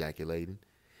 ejaculating,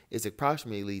 is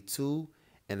approximately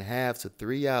 2.5 to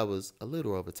 3 hours, a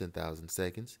little over 10,000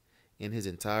 seconds, in his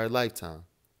entire lifetime.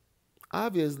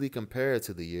 Obviously compared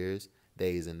to the years,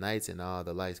 days and nights and all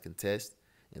the lights contest,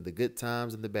 and the good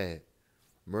times and the bad.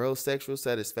 Moral sexual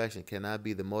satisfaction cannot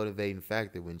be the motivating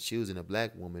factor when choosing a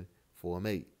black woman for a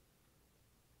mate.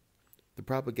 The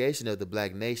propagation of the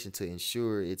black nation to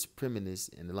ensure its preeminence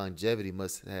and longevity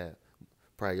must have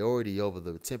priority over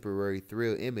the temporary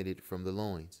thrill emanated from the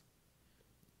loins.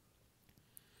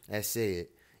 As said,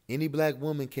 any black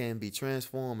woman can be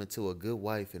transformed into a good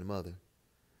wife and mother,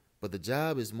 but the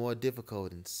job is more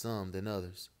difficult in some than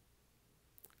others.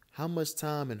 How much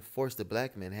time and force the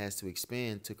black man has to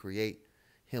expend to create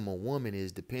him a woman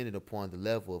is dependent upon the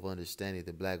level of understanding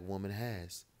the black woman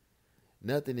has.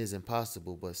 Nothing is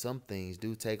impossible, but some things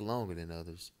do take longer than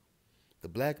others. The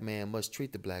black man must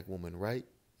treat the black woman right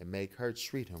and make her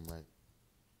treat him right.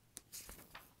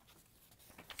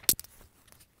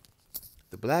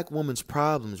 The black woman's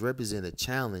problems represent a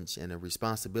challenge and a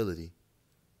responsibility.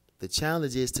 The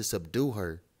challenge is to subdue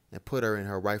her and put her in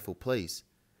her rightful place,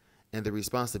 and the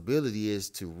responsibility is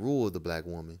to rule the black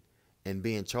woman and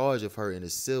be in charge of her in a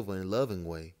civil and loving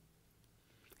way.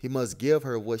 He must give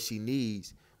her what she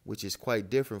needs, which is quite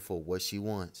different from what she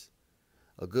wants.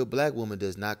 A good black woman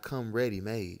does not come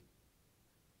ready-made.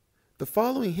 The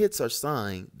following hits are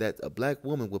signs that a black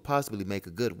woman will possibly make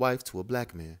a good wife to a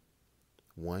black man.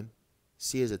 1.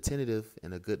 She is attentive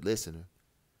and a good listener.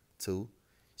 2.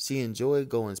 She enjoys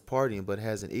going partying but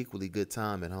has an equally good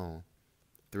time at home.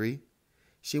 3.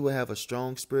 She will have a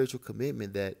strong spiritual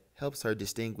commitment that helps her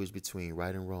distinguish between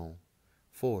right and wrong.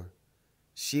 4.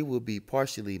 She will be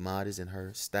partially modest in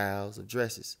her styles of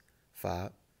dresses.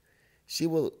 5. She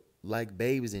will like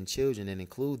babies and children and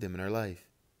include them in her life.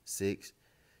 6.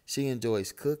 She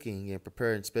enjoys cooking and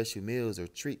preparing special meals or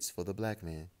treats for the black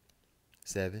man.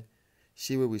 7.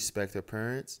 She will respect her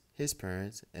parents, his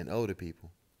parents, and older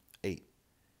people. 8.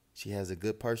 She has a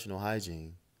good personal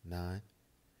hygiene. 9.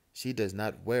 She does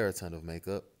not wear a ton of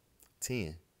makeup.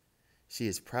 10. She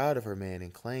is proud of her man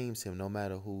and claims him no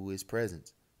matter who is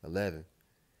present. 11.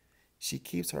 She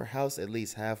keeps her house at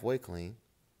least halfway clean.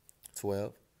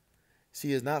 12.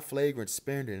 She is not flagrant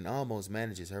spender and almost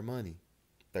manages her money.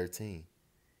 13.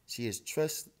 She is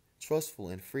trustful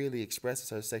and freely expresses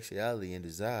her sexuality and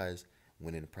desires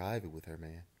when in private with her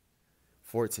man.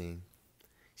 14.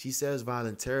 She serves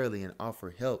voluntarily and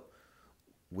offers help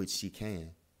which she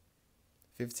can.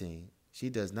 15. She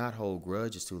does not hold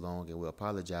grudges too long and will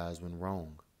apologize when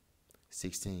wrong.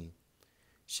 16.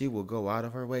 She will go out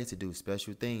of her way to do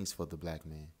special things for the black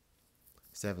man.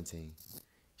 17.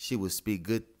 She will speak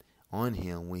good on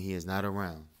him when he is not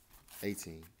around.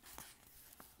 18.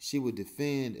 She will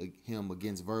defend him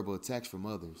against verbal attacks from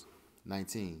others.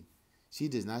 19. She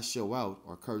does not show out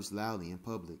or curse loudly in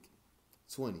public.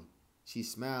 20. She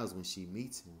smiles when she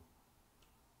meets him.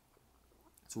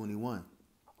 21.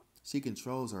 She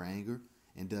controls her anger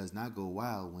and does not go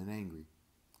wild when angry.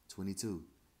 22.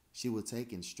 She will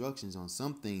take instructions on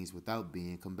some things without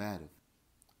being combative.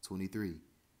 23.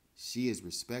 She is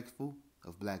respectful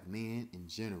of black men in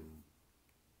general.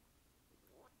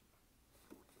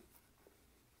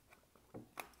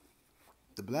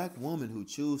 The black woman who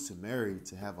choose to marry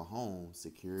to have a home,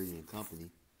 security, and company,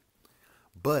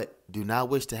 but do not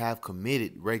wish to have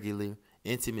committed regular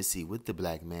intimacy with the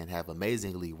black man have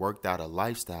amazingly worked out a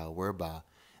lifestyle whereby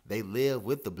they live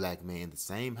with the black man in the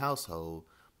same household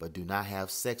but do not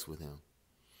have sex with him.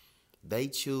 They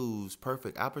choose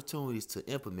perfect opportunities to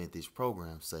implement this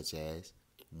program, such as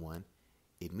 1.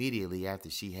 Immediately after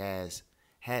she has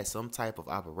had some type of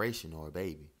operation or a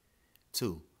baby.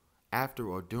 2. After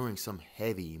or during some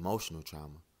heavy emotional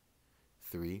trauma.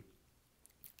 3.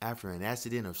 After an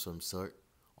accident of some sort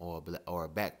or a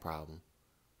back problem.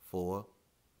 4.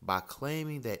 By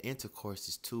claiming that intercourse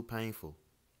is too painful.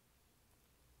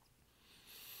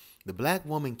 The black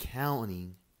woman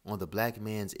counting on the black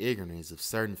man's ignorance of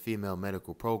certain female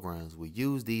medical programs will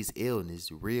use these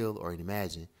illnesses, real or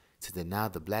imagined, to deny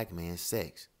the black man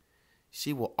sex.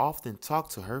 She will often talk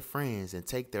to her friends and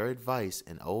take their advice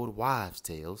and old wives'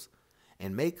 tales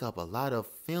and make up a lot of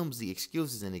flimsy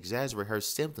excuses and exaggerate her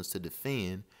symptoms to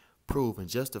defend, prove, and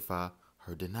justify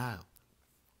her denial.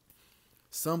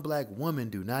 Some black women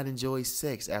do not enjoy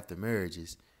sex after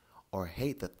marriages or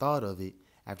hate the thought of it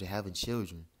after having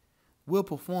children. Will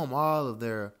perform all of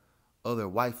their other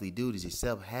wifely duties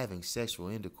except having sexual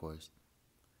intercourse.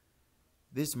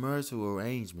 This marital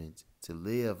arrangement to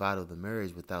live out of the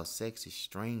marriage without sex is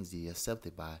strangely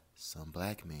accepted by some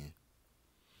black men.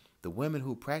 The women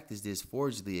who practice this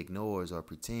forgedly ignores or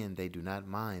pretend they do not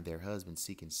mind their husbands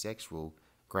seeking sexual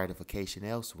gratification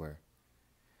elsewhere.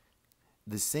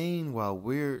 The scene, while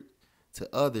weird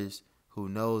to others who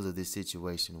knows of this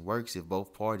situation, works if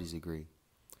both parties agree.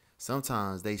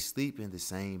 Sometimes they sleep in the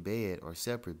same bed or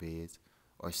separate beds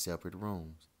or separate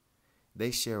rooms.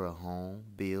 They share a home,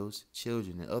 bills,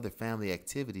 children, and other family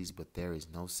activities, but there is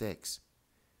no sex.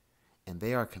 And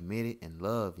they are committed and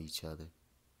love each other.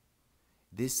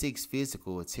 This seeks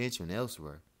physical attention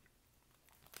elsewhere.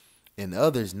 In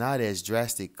others, not as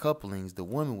drastic couplings, the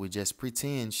woman would just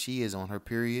pretend she is on her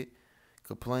period,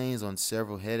 complains on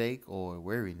several headache or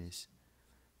weariness,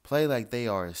 play like they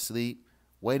are asleep,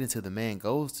 wait until the man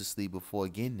goes to sleep before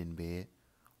getting in bed,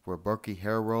 wear bulky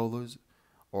hair rollers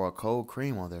or a cold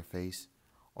cream on their face,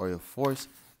 or if forced,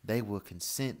 they will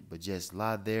consent but just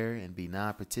lie there and be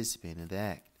non-participant in the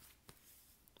act.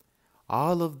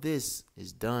 All of this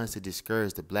is done to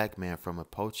discourage the black man from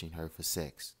approaching her for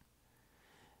sex.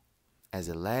 As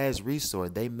a last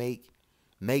resort, they make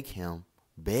him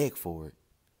beg for it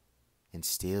and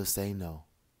still say no.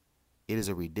 It is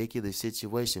a ridiculous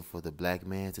situation for the black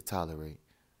man to tolerate.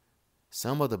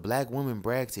 Some of the black women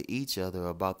brag to each other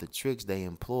about the tricks they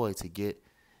employ to get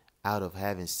out of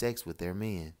having sex with their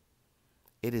men.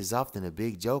 It is often a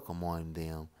big joke among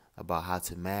them about how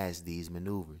to mask these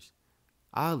maneuvers.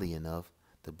 Oddly enough,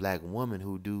 the black women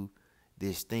who do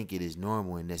this think it is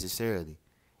normal and necessarily.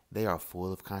 They are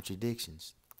full of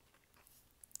contradictions.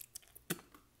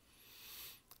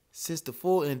 Since the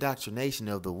full indoctrination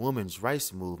of the women's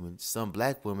rights movement, some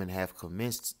black women have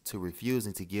commenced to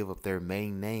refusing to give up their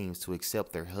main names to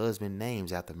accept their husband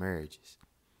names after marriages.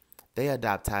 They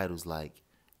adopt titles like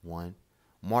 1.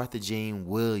 Martha Jean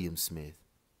Williams Smith.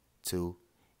 2.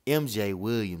 MJ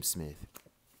Williams Smith.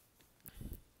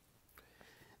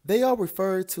 They are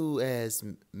referred to as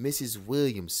Mrs.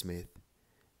 Williams Smith.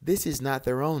 This is not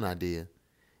their own idea.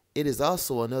 It is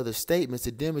also another statement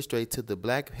to demonstrate to the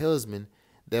black husband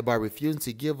that by refusing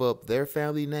to give up their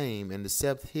family name and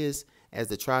accept his as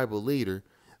the tribal leader,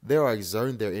 they are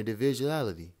exerting their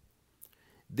individuality.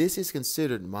 This is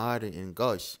considered modern and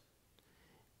gauche.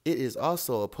 It is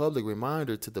also a public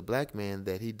reminder to the black man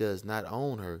that he does not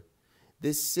own her.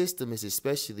 This system is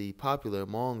especially popular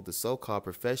among the so-called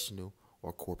professional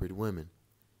or corporate women.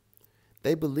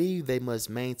 They believe they must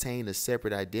maintain a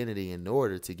separate identity in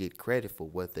order to get credit for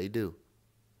what they do.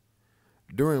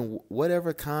 During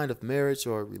whatever kind of marriage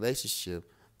or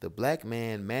relationship the black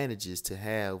man manages to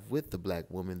have with the black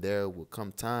woman, there will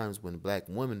come times when the black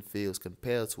woman feels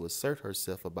compelled to assert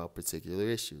herself about particular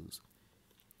issues.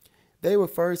 They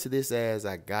refer to this as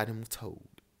 "I got him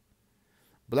told."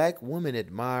 Black women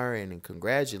admire and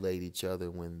congratulate each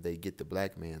other when they get the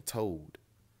black man told.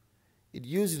 It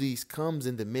usually comes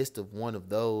in the midst of one of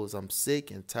those "I'm sick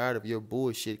and tired of your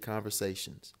bullshit"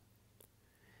 conversations.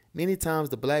 Many times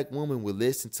the black woman will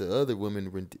listen to other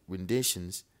women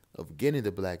renditions of getting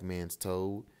the black man's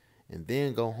told and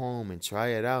then go home and try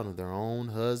it out on their own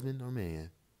husband or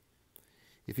man.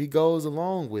 If he goes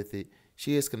along with it,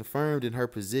 she is confirmed in her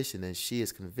position and she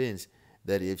is convinced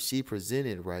that if she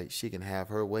presented right, she can have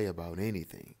her way about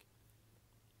anything.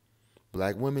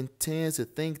 Black women tend to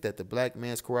think that the black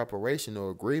man's cooperation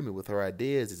or agreement with her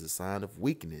ideas is a sign of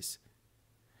weakness.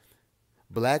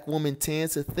 Black women tend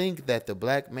to think that the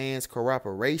black man's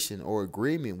cooperation or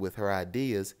agreement with her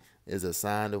ideas is a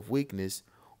sign of weakness,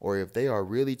 or if they are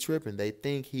really tripping, they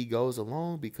think he goes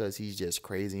along because he's just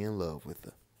crazy in love with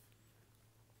her.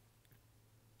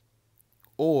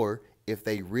 Or if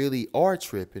they really are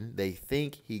tripping, they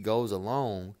think he goes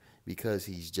along because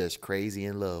he's just crazy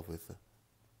in love with her.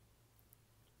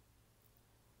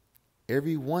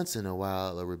 Every once in a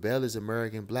while, a rebellious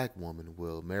American black woman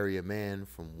will marry a man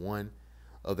from one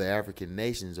of the African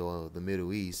nations or the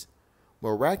Middle East,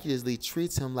 miraculously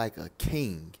treats him like a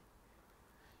king.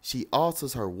 She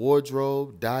alters her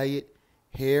wardrobe, diet,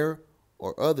 hair,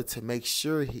 or other to make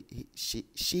sure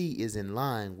she is in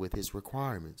line with his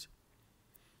requirements.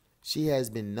 She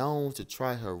has been known to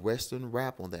try her Western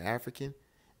rap on the African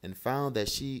and found that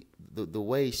the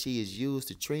way she is used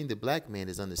to train the black man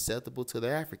is unacceptable to the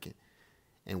African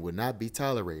and would not be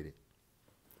tolerated.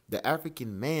 The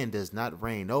African man does not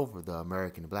reign over the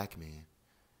American black man.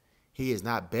 He is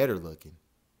not better looking,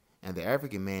 and the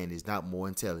African man is not more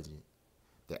intelligent.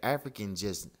 The African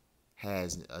just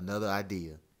has another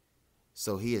idea,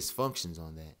 so he has functions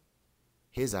on that.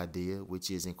 His idea,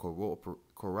 which is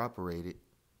incorporated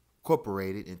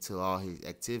into all his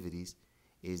activities,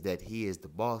 is that he is the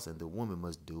boss and the woman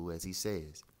must do as he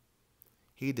says.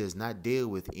 He does not deal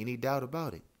with any doubt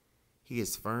about it. He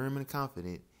is firm and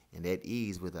confident and at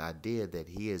ease with the idea that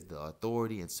he is the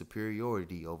authority and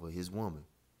superiority over his woman.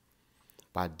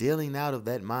 By dealing out of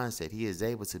that mindset, he is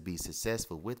able to be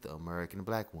successful with the American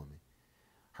black woman.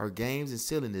 Her games and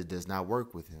silliness does not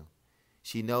work with him.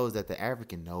 She knows that the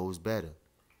African knows better.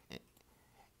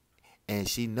 And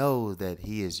she knows that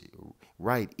he is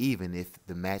right even if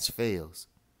the match fails.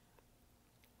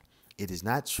 It is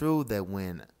not true that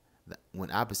when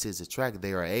opposites attract,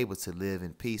 they are able to live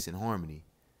in peace and harmony.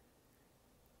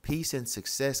 Peace and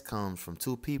success comes from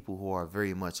two people who are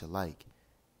very much alike.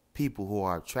 People who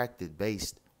are attracted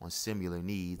based on similar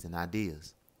needs and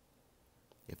ideas.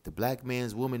 If the black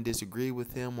man's woman disagree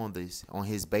with him on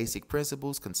his basic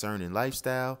principles concerning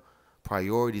lifestyle,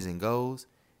 priorities, and goals,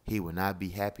 he will not be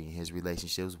happy in his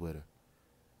relationships with her.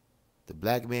 The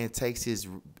black man take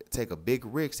a big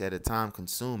risk at a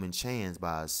time-consuming chance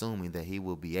by assuming that he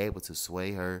will be able to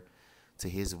sway her to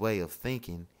his way of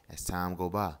thinking as time go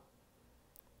by.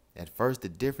 At first, the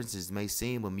differences may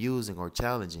seem amusing or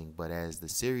challenging, but as the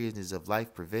seriousness of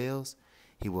life prevails,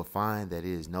 he will find that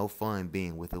it is no fun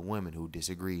being with a woman who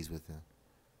disagrees with him.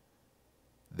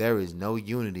 There is no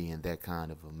unity in that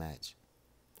kind of a match.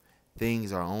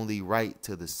 Things are only right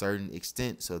to the certain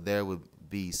extent, so there would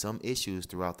be some issues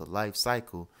throughout the life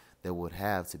cycle that would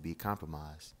have to be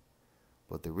compromised.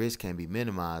 But the risk can be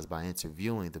minimized by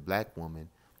interviewing the black woman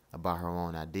about her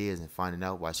own ideas and finding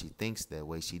out why she thinks that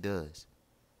way she does.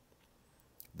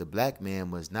 The black man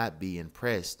must not be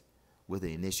impressed with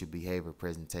the initial behavior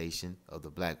presentation of the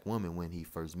black woman when he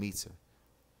first meets her.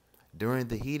 During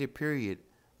the heated period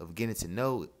of getting to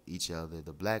know each other,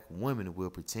 the black woman will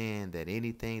pretend that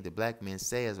anything the black man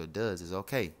says or does is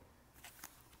okay.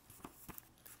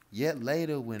 Yet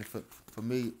later, when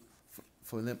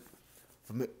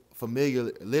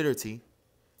familiarity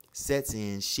sets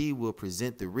in, she will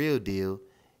present the real deal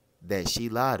that she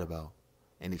lied about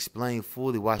and explain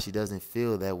fully why she doesn't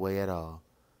feel that way at all,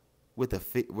 with a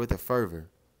fervor.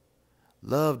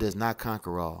 Love does not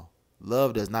conquer all.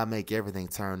 Love does not make everything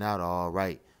turn out all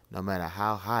right, no matter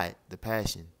how hot the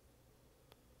passion.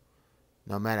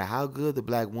 No matter how good the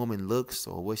black woman looks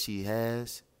or what she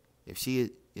has, if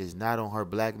she is not on her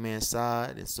black man's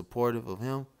side and supportive of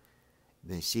him,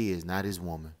 then she is not his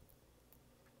woman.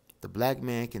 The black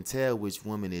man can tell which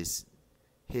woman is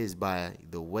his by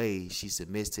the way she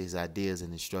submits to his ideas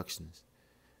and instructions,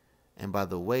 and by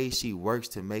the way she works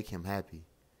to make him happy.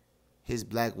 His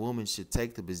black woman should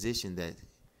take the position that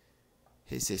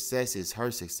his success is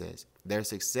her success, their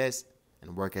success,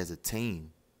 and work as a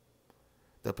team.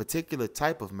 The particular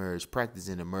type of marriage practiced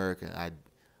in America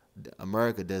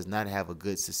does not have a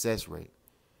good success rate.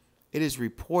 It is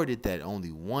reported that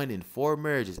only 1 in 4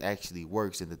 marriages actually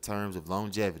works in the terms of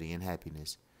longevity and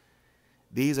happiness.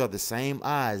 These are the same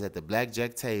odds at the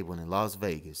blackjack table in Las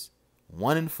Vegas.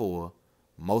 1 in 4,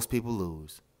 most people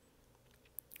lose.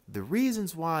 The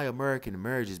reasons why American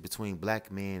marriages between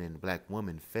black men and black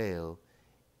women fail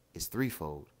is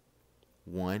threefold.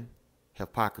 1,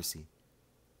 hypocrisy.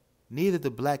 Neither the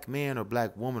black man or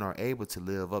black woman are able to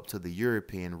live up to the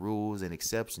European rules and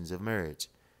exceptions of marriage.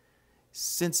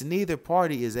 Since neither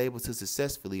party is able to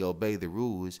successfully obey the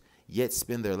rules, yet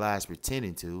spend their lives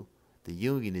pretending to, the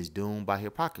union is doomed by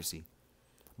hypocrisy.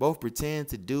 Both pretend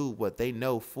to do what they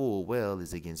know full well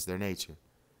is against their nature.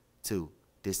 2,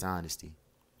 dishonesty.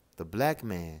 The black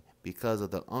man, because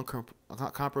of the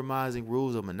uncompromising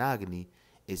rules of monogamy,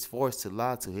 is forced to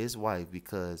lie to his wife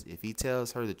because if he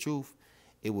tells her the truth,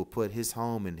 it will put his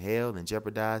home in hell and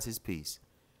jeopardize his peace.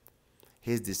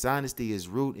 His dishonesty is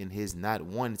rooted in his not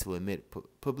wanting to admit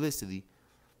publicity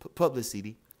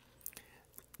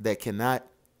that cannot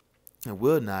and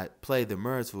will not play the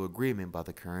marital agreement by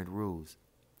the current rules.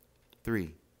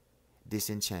 3.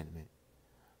 Disenchantment.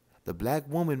 The black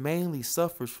woman mainly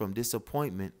suffers from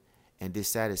disappointment and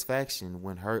dissatisfaction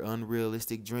when her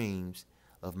unrealistic dreams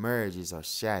of marriages are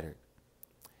shattered.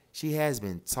 She has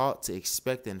been taught to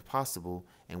expect the impossible,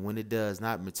 and when it does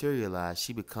not materialize,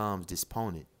 she becomes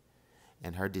disappointed,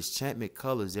 and her disenchantment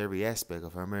colors every aspect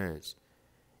of her marriage.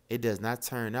 It does not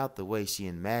turn out the way she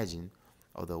imagined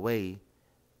or the way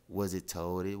was it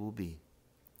told it will be.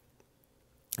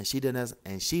 And she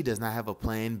does not have a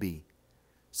plan B,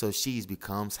 so she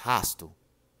becomes hostile.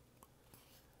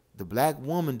 The black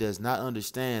woman does not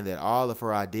understand that all of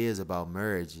her ideas about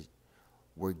marriage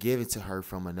were given to her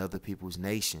from another people's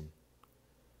nation.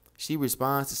 She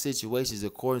responds to situations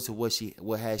according to what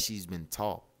she's been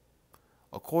taught,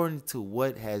 according to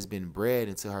what has been bred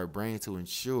into her brain to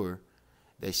ensure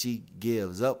that she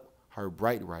gives up her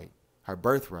birthright,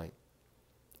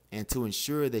 and to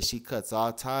ensure that she cuts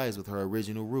all ties with her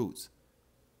original roots.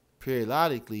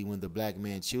 Periodically, when the black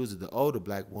man chooses the older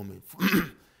black woman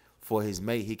for his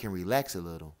mate, he can relax a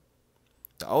little.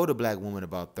 The older black woman,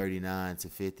 about 39 to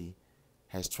 50,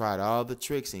 has tried all the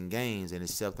tricks and games and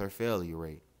accept her failure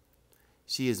rate.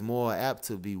 She is more apt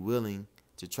to be willing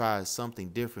to try something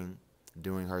different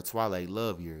during her twilight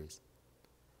love years.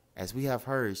 As we have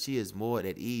heard, she is more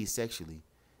at ease sexually,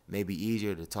 may be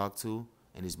easier to talk to,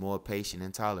 and is more patient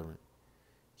and tolerant.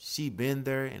 She been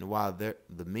there, and while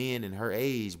the men in her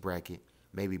age bracket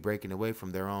may be breaking away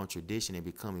from their own tradition and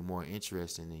becoming more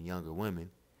interested in younger women,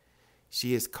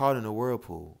 she is caught in a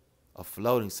whirlpool, of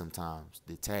floating sometimes,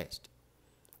 detached,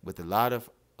 with a lot of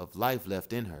life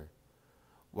left in her.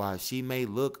 While she may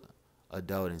look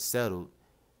adult and settled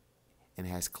and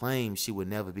has claimed she would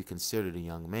never be considered a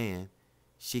young man,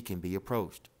 she can be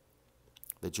approached.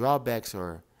 The drawbacks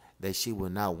are that she will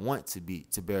not want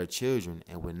to bear children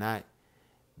and will not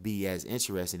be as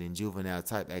interested in juvenile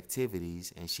type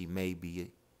activities, and she may be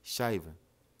shaven.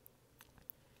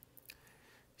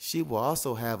 She will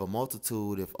also have a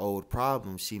multitude of old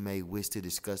problems she may wish to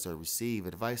discuss or receive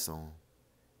advice on.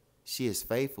 She is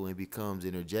faithful and becomes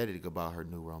energetic about her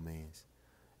new romance.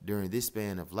 During this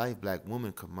span of life, black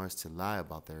women commence to lie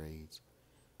about their age.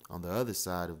 On the other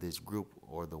side of this group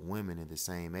are the women in the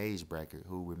same age bracket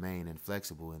who remain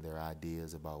inflexible in their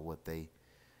ideas about what they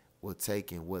will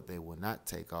take and what they will not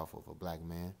take off of a black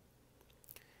man.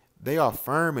 They are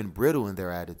firm and brittle in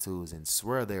their attitudes and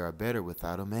swear they are better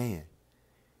without a man.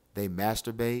 They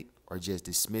masturbate or just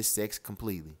dismiss sex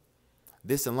completely.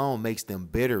 This alone makes them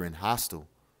bitter and hostile.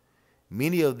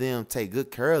 Many of them take good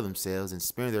care of themselves and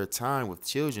spend their time with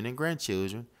children and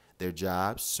grandchildren, their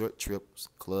jobs, short trips,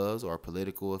 clubs, or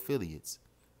political affiliates.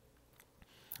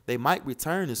 They might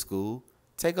return to school,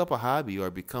 take up a hobby,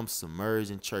 or become submerged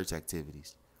in church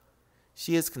activities.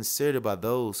 She is considered by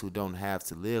those who don't have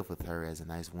to live with her as a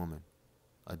nice woman,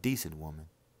 a decent woman.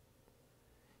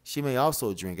 She may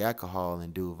also drink alcohol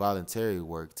and do voluntary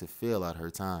work to fill out her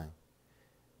time.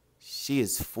 She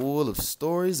is full of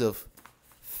stories of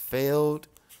failed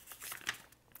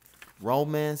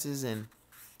romances and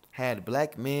had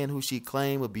black men who she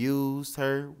claimed abused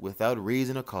her without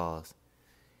reason or cause.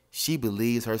 She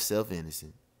believes herself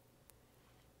innocent.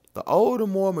 The older,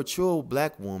 more mature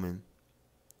black woman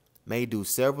may do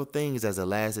several things as a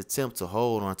last attempt to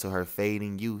hold on to her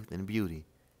fading youth and beauty.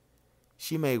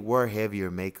 She may wear heavier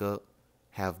makeup,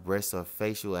 have breast or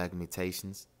facial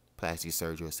augmentations, plastic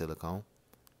surgery or silicone,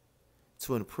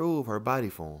 to improve her body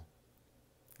form.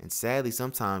 And sadly,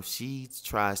 sometimes she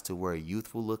tries to wear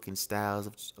youthful-looking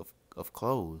styles of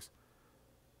clothes.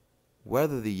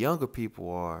 Whether the younger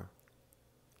people are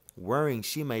wearing,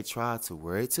 she may try to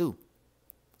wear it too.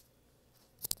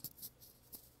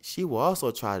 She will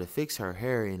also try to fix her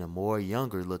hair in a more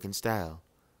younger-looking style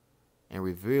and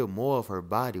reveal more of her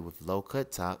body with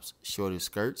low-cut tops, shorter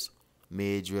skirts,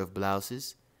 mid-drift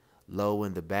blouses, low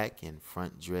in the back and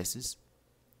front dresses,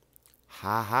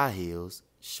 high heels,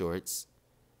 shorts,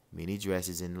 mini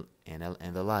dresses, and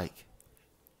the like.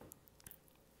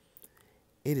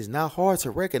 It is not hard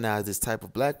to recognize this type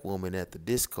of black woman at the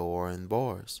disco or in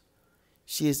bars.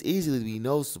 She is easily to be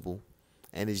noticeable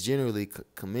and is generally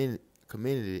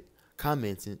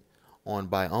commented on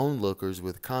by onlookers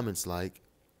with comments like,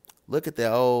 "Look at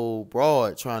that old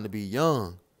broad trying to be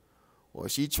young," or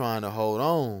 "She trying to hold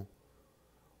on,"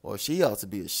 or "She ought to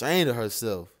be ashamed of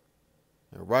herself."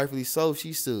 and rightfully so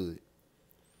she stood.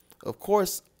 Of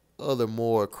course, other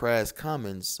more crass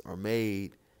comments are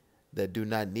made that do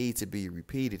not need to be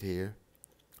repeated here.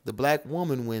 The black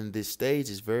woman, when this stage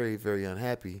is very, very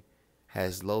unhappy,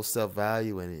 has low self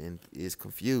value and is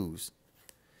confused.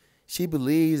 She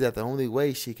believes that the only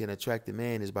way she can attract a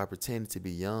man is by pretending to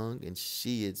be young, and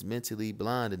she is mentally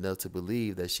blind enough to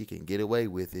believe that she can get away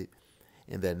with it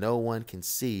and that no one can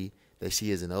see that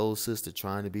she is an old sister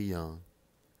trying to be young.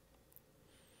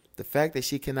 The fact that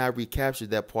she cannot recapture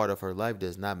that part of her life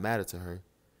does not matter to her.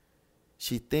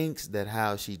 She thinks that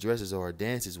how she dresses or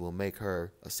dances will make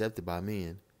her accepted by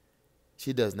men.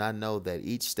 She does not know that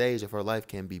each stage of her life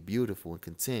can be beautiful and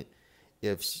content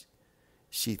if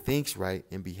she thinks right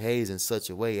and behaves in such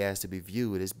a way as to be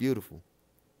viewed as beautiful.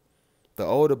 The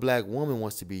older black woman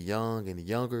wants to be young, and the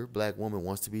younger black woman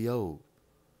wants to be old.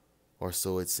 Or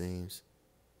so it seems.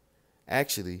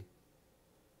 Actually,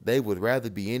 they would rather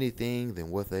be anything than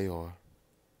what they are.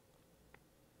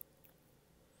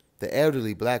 The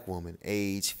elderly black woman,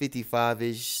 age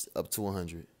 55-ish up to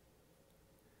 100.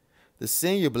 The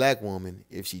senior black woman,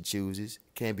 if she chooses,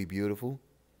 can be beautiful.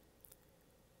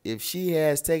 If she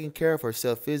has taken care of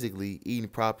herself physically, eaten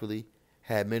properly,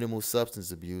 had minimal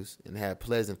substance abuse, and had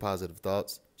pleasant positive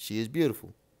thoughts, she is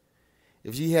beautiful.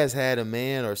 If she has had a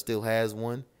man or still has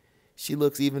one, she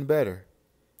looks even better.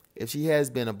 If she has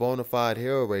been a bona fide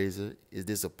hell raiser, is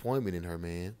disappointment in her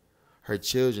man, her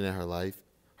children, and her life,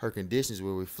 her conditions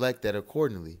will reflect that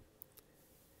accordingly.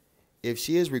 If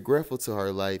she is regretful to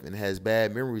her life and has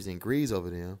bad memories and grieves over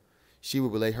them, she will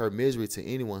relate her misery to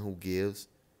anyone who gives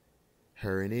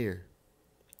her an ear.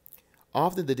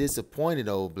 Often the disappointed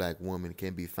old black woman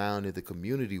can be found in the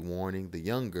community warning the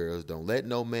young girls, don't let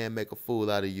no man make a fool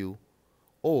out of you,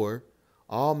 or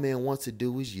all men want to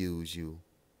do is use you,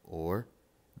 or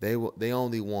they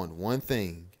only want one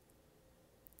thing.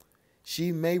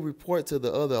 She may report to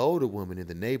the other older women in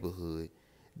the neighborhood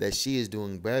that she is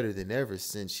doing better than ever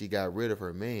since she got rid of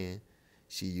her man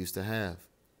she used to have.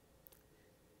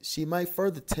 She might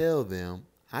further tell them,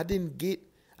 I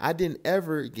didn't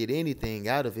ever get anything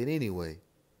out of it anyway.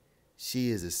 She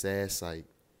is a sad sight.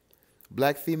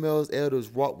 Black females elders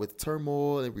wrought with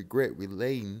turmoil and regret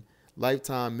relating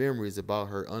lifetime memories about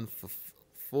her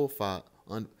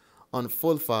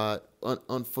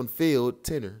unfulfilled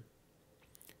tenor.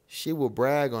 She will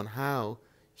brag on how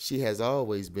she has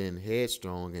always been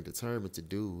headstrong and determined to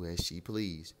do as she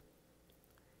pleased.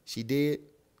 She did,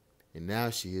 and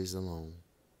now she is alone.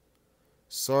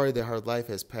 Sorry that her life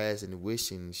has passed and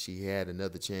wishing she had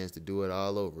another chance to do it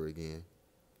all over again.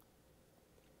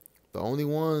 The only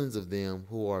ones of them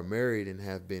who are married and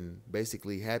have been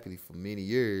basically happy for many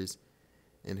years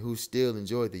and who still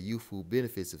enjoy the youthful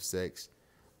benefits of sex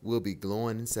will be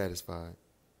glowing and satisfied.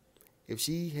 If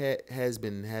she has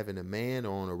been having a man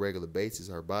on a regular basis,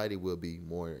 her body will be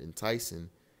more enticing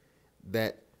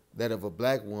that of a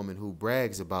black woman who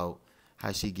brags about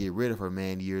how she get rid of her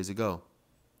man years ago.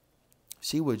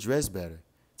 She would dress better,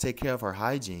 take care of her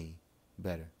hygiene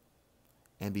better,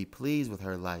 and be pleased with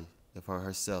her life, for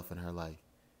herself and her life.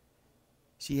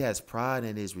 She has pride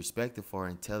and is respected for her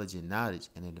intelligent knowledge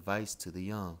and advice to the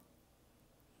young.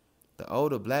 The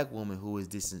older black woman who is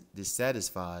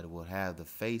dissatisfied will have the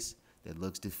face that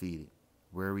looks defeated,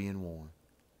 weary, and worn.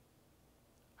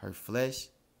 Her flesh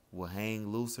will hang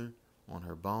looser on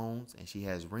her bones, and she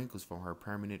has wrinkles from her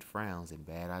permanent frowns and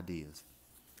bad ideas.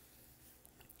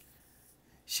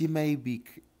 She may be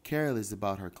careless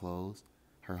about her clothes,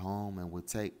 her home, and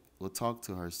will talk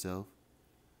to herself.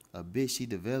 A bit she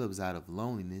develops out of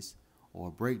loneliness or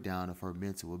a breakdown of her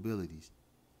mental abilities.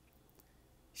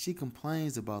 She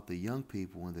complains about the young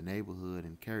people in the neighborhood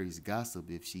and carries gossip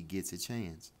if she gets a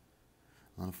chance.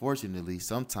 Unfortunately,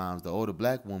 sometimes the older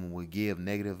black woman will give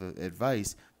negative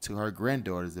advice to her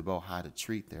granddaughters about how to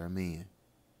treat their men.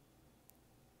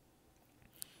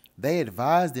 They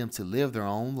advise them to live their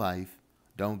own life,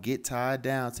 don't get tied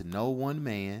down to no one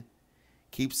man,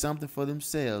 keep something for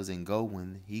themselves and go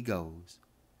when he goes.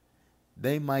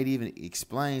 They might even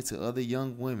explain to other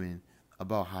young women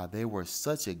about how they were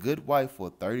such a good wife for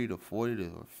 30 to 40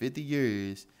 to 50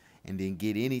 years and didn't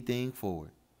get anything for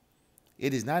it.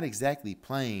 It is not exactly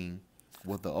playing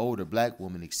what the older black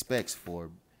woman expects for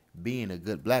being a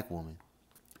good black woman.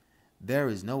 There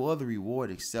is no other reward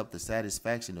except the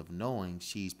satisfaction of knowing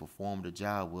she's performed a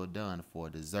job well done for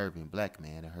a deserving black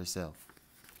man and herself.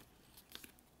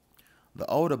 The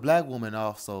older black woman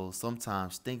also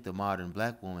sometimes think the modern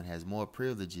black woman has more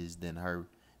privileges than her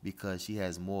because she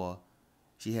has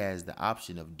the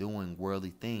option of doing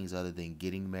worldly things other than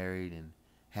getting married and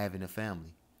having a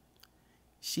family.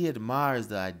 She admires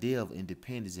the idea of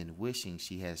independence and wishing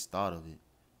she has thought of it.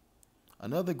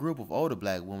 Another group of older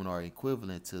black women are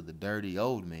equivalent to the dirty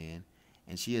old man,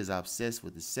 and she is obsessed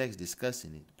with the sex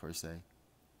discussing it, per se.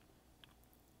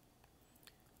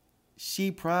 She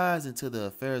pries into the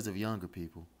affairs of younger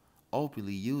people,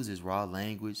 openly uses raw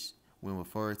language when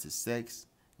referring to sex,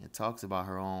 and talks about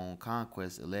her own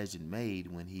conquest alleged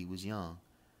made when he was young.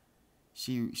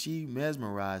 She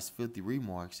mesmerized filthy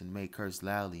remarks and may curse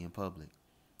loudly in public.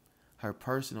 Her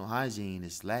personal hygiene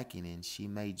is lacking and she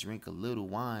may drink a little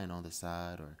wine on the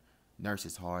side or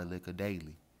nurses hard liquor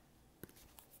daily.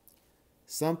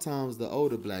 Sometimes the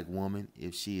older black woman,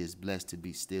 if she is blessed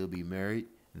to still be married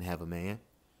and have a man,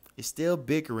 is still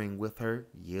bickering with her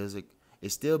years ago.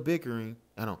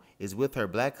 Is with her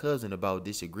black husband about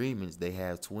disagreements they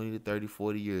had 20 to 30,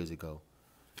 40 years ago.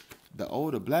 The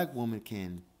older black woman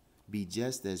can be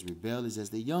just as rebellious as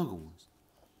the younger ones.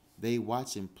 They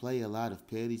watch and play a lot of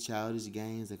petty childish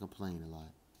games and complain a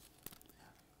lot.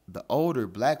 The older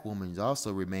black woman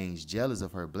also remains jealous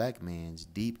of her black man's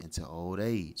deep into old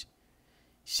age.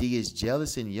 She is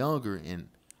jealous in younger and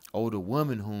older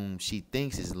women whom she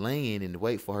thinks is laying in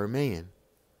wait for her man.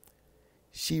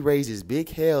 She raises big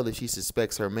hell if she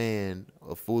suspects her man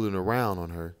of fooling around on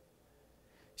her.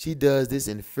 She does this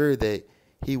in fear that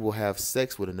he will have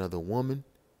sex with another woman,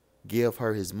 give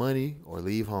her his money, or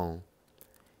leave home.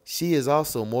 She is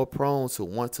also more prone to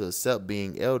want to accept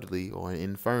being elderly or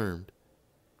infirmed.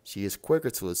 She is quicker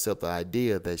to accept the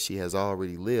idea that she has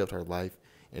already lived her life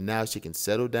and now she can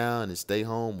settle down and stay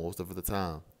home most of the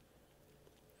time.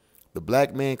 The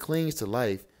black man clings to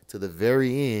life to the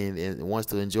very end and wants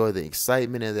to enjoy the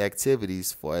excitement and the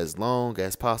activities for as long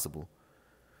as possible.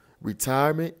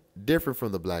 Retirement, different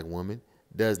from the black woman,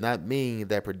 does not mean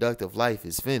that productive life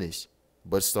is finished,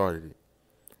 but started it.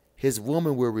 His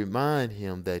woman will remind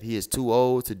him that he is too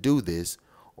old to do this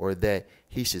or that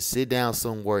he should sit down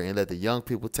somewhere and let the young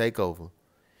people take over.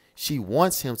 She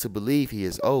wants him to believe he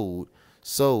is old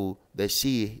so that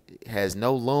she has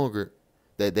no longer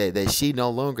that she no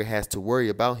longer has to worry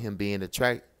about him being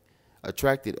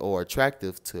attracted or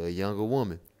attractive to a younger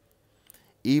woman.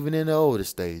 Even in the older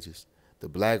stages, the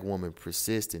black woman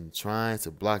persists in trying to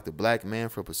block the black man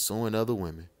from pursuing other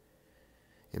women.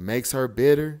 It makes her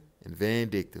bitter and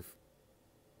vindictive.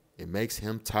 It makes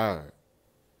him tired.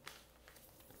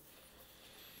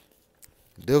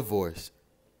 Divorce.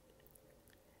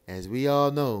 As we all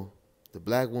know, the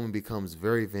black woman becomes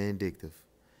very vindictive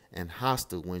and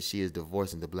hostile when she is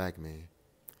divorcing the black man.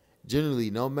 Generally,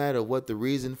 no matter what the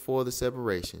reason for the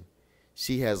separation,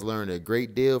 she has learned a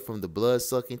great deal from the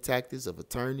blood-sucking tactics of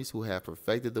attorneys who have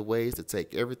perfected the ways to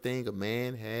take everything a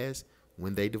man has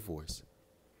when they divorce.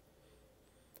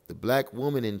 The black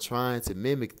woman, in trying to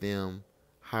mimic them,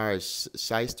 hires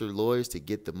shyster lawyers to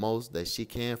get the most that she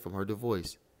can from her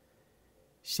divorce.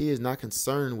 She is not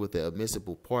concerned with the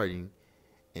admissible parting,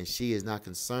 and she is not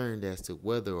concerned as to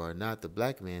whether or not the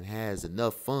black man has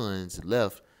enough funds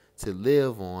left to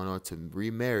live on or to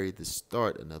remarry to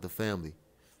start another family.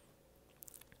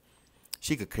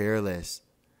 She could care less.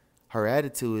 Her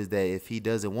attitude is that if he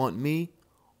doesn't want me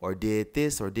or did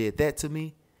this or did that to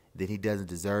me, then he doesn't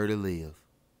deserve to live.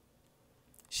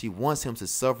 She wants him to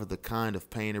suffer the kind of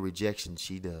pain and rejection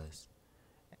she does.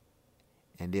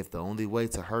 And if the only way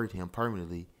to hurt him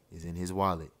permanently is in his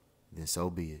wallet, then so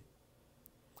be it.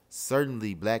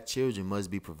 Certainly, black children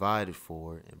must be provided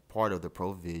for, and part of the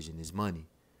provision is money.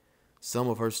 Some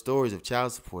of her stories of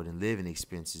child support and living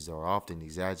expenses are often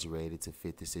exaggerated to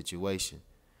fit the situation.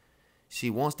 She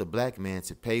wants the black man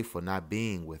to pay for not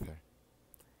being with her.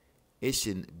 It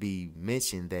should be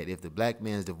mentioned that if the black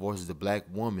man divorces the black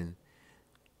woman,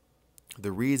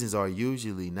 the reasons are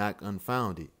usually not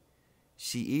unfounded.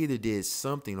 She either did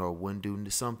something or wouldn't do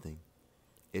something.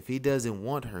 If he doesn't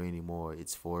want her anymore,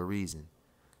 it's for a reason.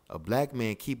 A black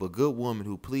man keeps a good woman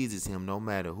who pleases him no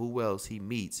matter who else he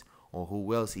meets or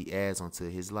who else he adds onto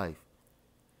his life.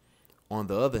 On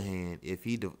the other hand,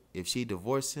 if she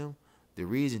divorced him, the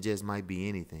reason just might be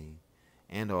anything,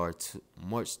 and are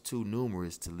much too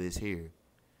numerous to list here.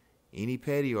 Any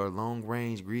petty or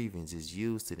long-range grievance is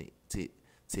used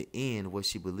to end what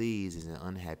she believes is an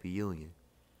unhappy union.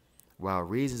 While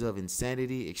reasons of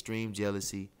insanity, extreme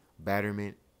jealousy,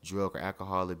 batterment, drug or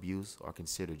alcohol abuse are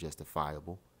considered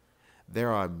justifiable,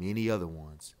 there are many other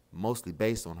ones, mostly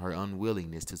based on her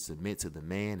unwillingness to submit to the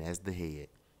man as the head.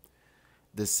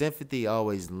 The sympathy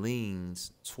always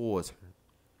leans towards her.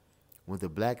 When the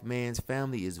black man's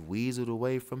family is weaseled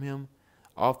away from him,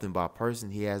 often by a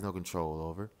person he has no control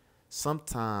over,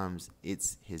 sometimes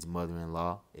it's his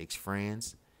mother-in-law,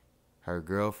 ex-friends, her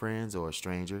girlfriends, or a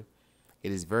stranger,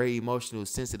 It is very emotional,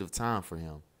 sensitive time for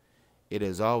him. It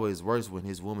is always worse when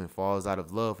his woman falls out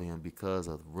of love with him because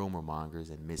of rumor mongers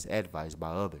and misadvice by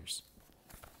others.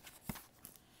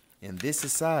 In this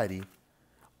society,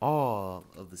 all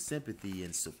of the sympathy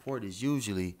and support is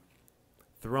usually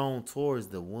thrown towards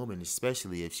the woman,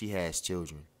 especially if she has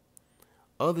children.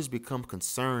 Others become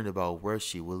concerned about where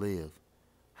she will live,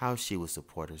 how she will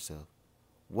support herself,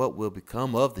 what will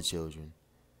become of the children.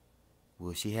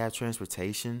 Will she have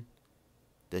transportation?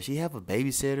 Does she have a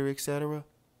babysitter, etc.?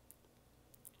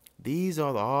 These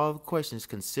are all the questions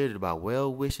considered by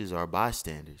well-wishers or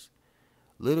bystanders.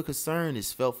 Little concern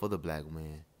is felt for the black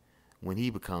man when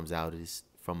he becomes out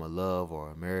from a love or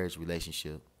a marriage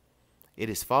relationship. It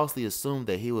is falsely assumed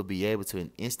that he will be able to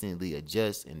instantly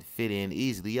adjust and fit in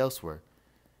easily elsewhere.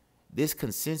 This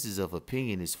consensus of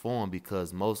opinion is formed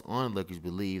because most onlookers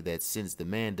believe that since the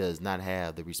man does not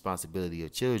have the responsibility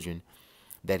of children,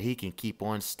 that he can keep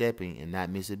on stepping and not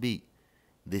miss a beat.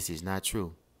 This is not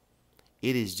true.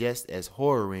 It is just as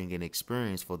horroring an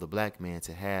experience for the black man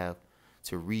to have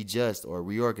to readjust or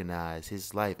reorganize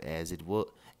his life as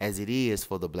it is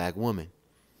for the black woman.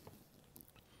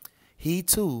 He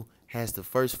too has to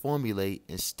first formulate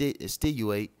and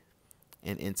institute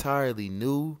an entirely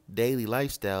new daily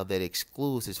lifestyle that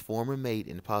excludes his former mate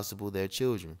and possible their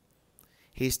children.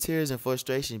 His tears and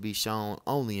frustration be shown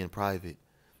only in private,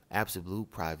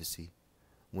 absolute privacy,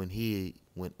 when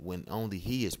only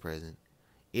he is present.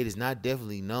 It is not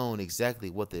definitely known exactly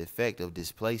what the effect of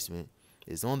displacement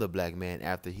is on the black man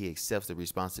after he accepts the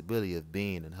responsibility of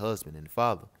being a husband and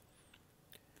father.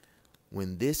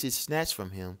 When this is snatched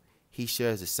from him, he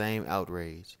shares the same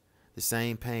outrage, the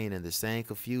same pain, and the same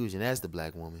confusion as the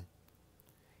black woman.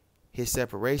 His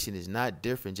separation is not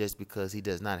different just because he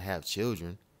does not have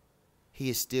children. He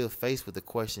is still faced with the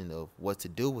question of what to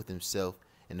do with himself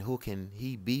and who can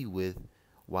he be with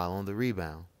while on the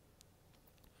rebound.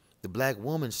 The black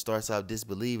woman starts out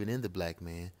disbelieving in the black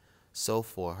man, so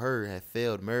for her a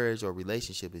failed marriage or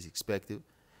relationship is expected.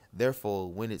 Therefore,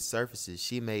 when it surfaces,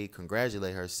 she may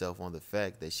congratulate herself on the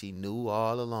fact that she knew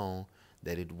all along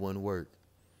that it wouldn't work.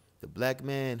 The black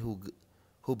man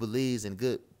who believes in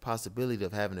good possibility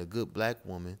of having a good black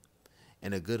woman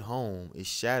and a good home is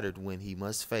shattered when he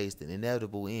must face the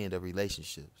inevitable end of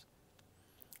relationships,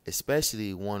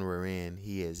 especially one wherein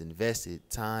he has invested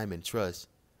time and trust.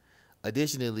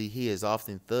 Additionally, he is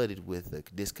often thudded with a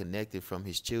disconnected from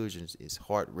his children is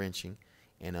heart-wrenching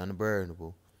and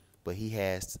unbearable, but he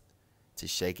has to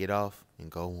shake it off and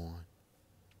go on.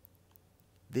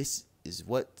 This is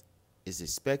what is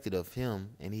expected of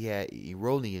him, and he had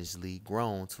erroneously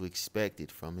grown to expect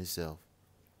it from himself.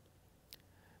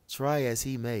 Try as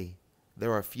he may,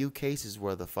 there are few cases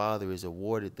where the father is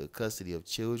awarded the custody of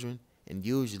children, and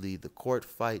usually the court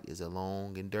fight is a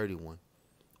long and dirty one.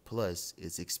 Plus,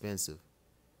 it's expensive.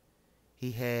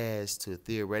 He has to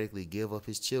theoretically give up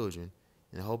his children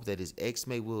and hope that his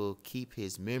ex-mate will keep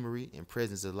his memory and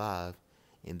presence alive,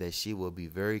 and that she will be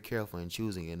very careful in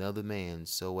choosing another man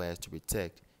so as to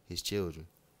protect his children.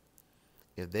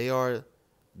 If they are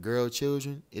girl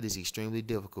children, it is extremely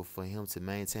difficult for him to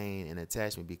maintain an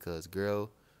attachment because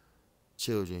girl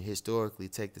children historically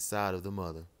take the side of the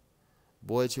mother.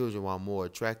 Boy children, while more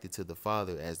attracted to the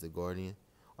father as the guardian,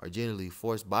 are generally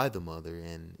forced by the mother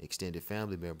and extended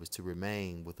family members to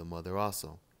remain with the mother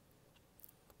also.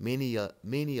 Many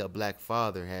a black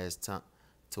father has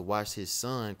to watch his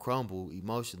son crumble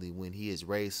emotionally when he is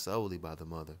raised solely by the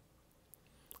mother.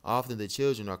 Often the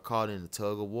children are caught in a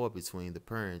tug of war between the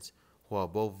parents who are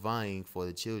both vying for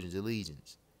the children's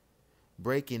allegiance.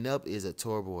 Breaking up is a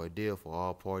terrible ordeal for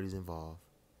all parties involved.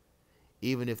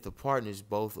 Even if the partners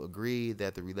both agree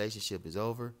that the relationship is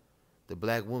over, the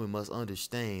black woman must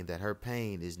understand that her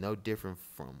pain is no different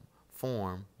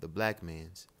from the black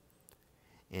man's,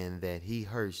 and that he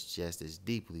hurts just as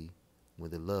deeply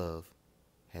when the love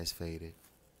has faded.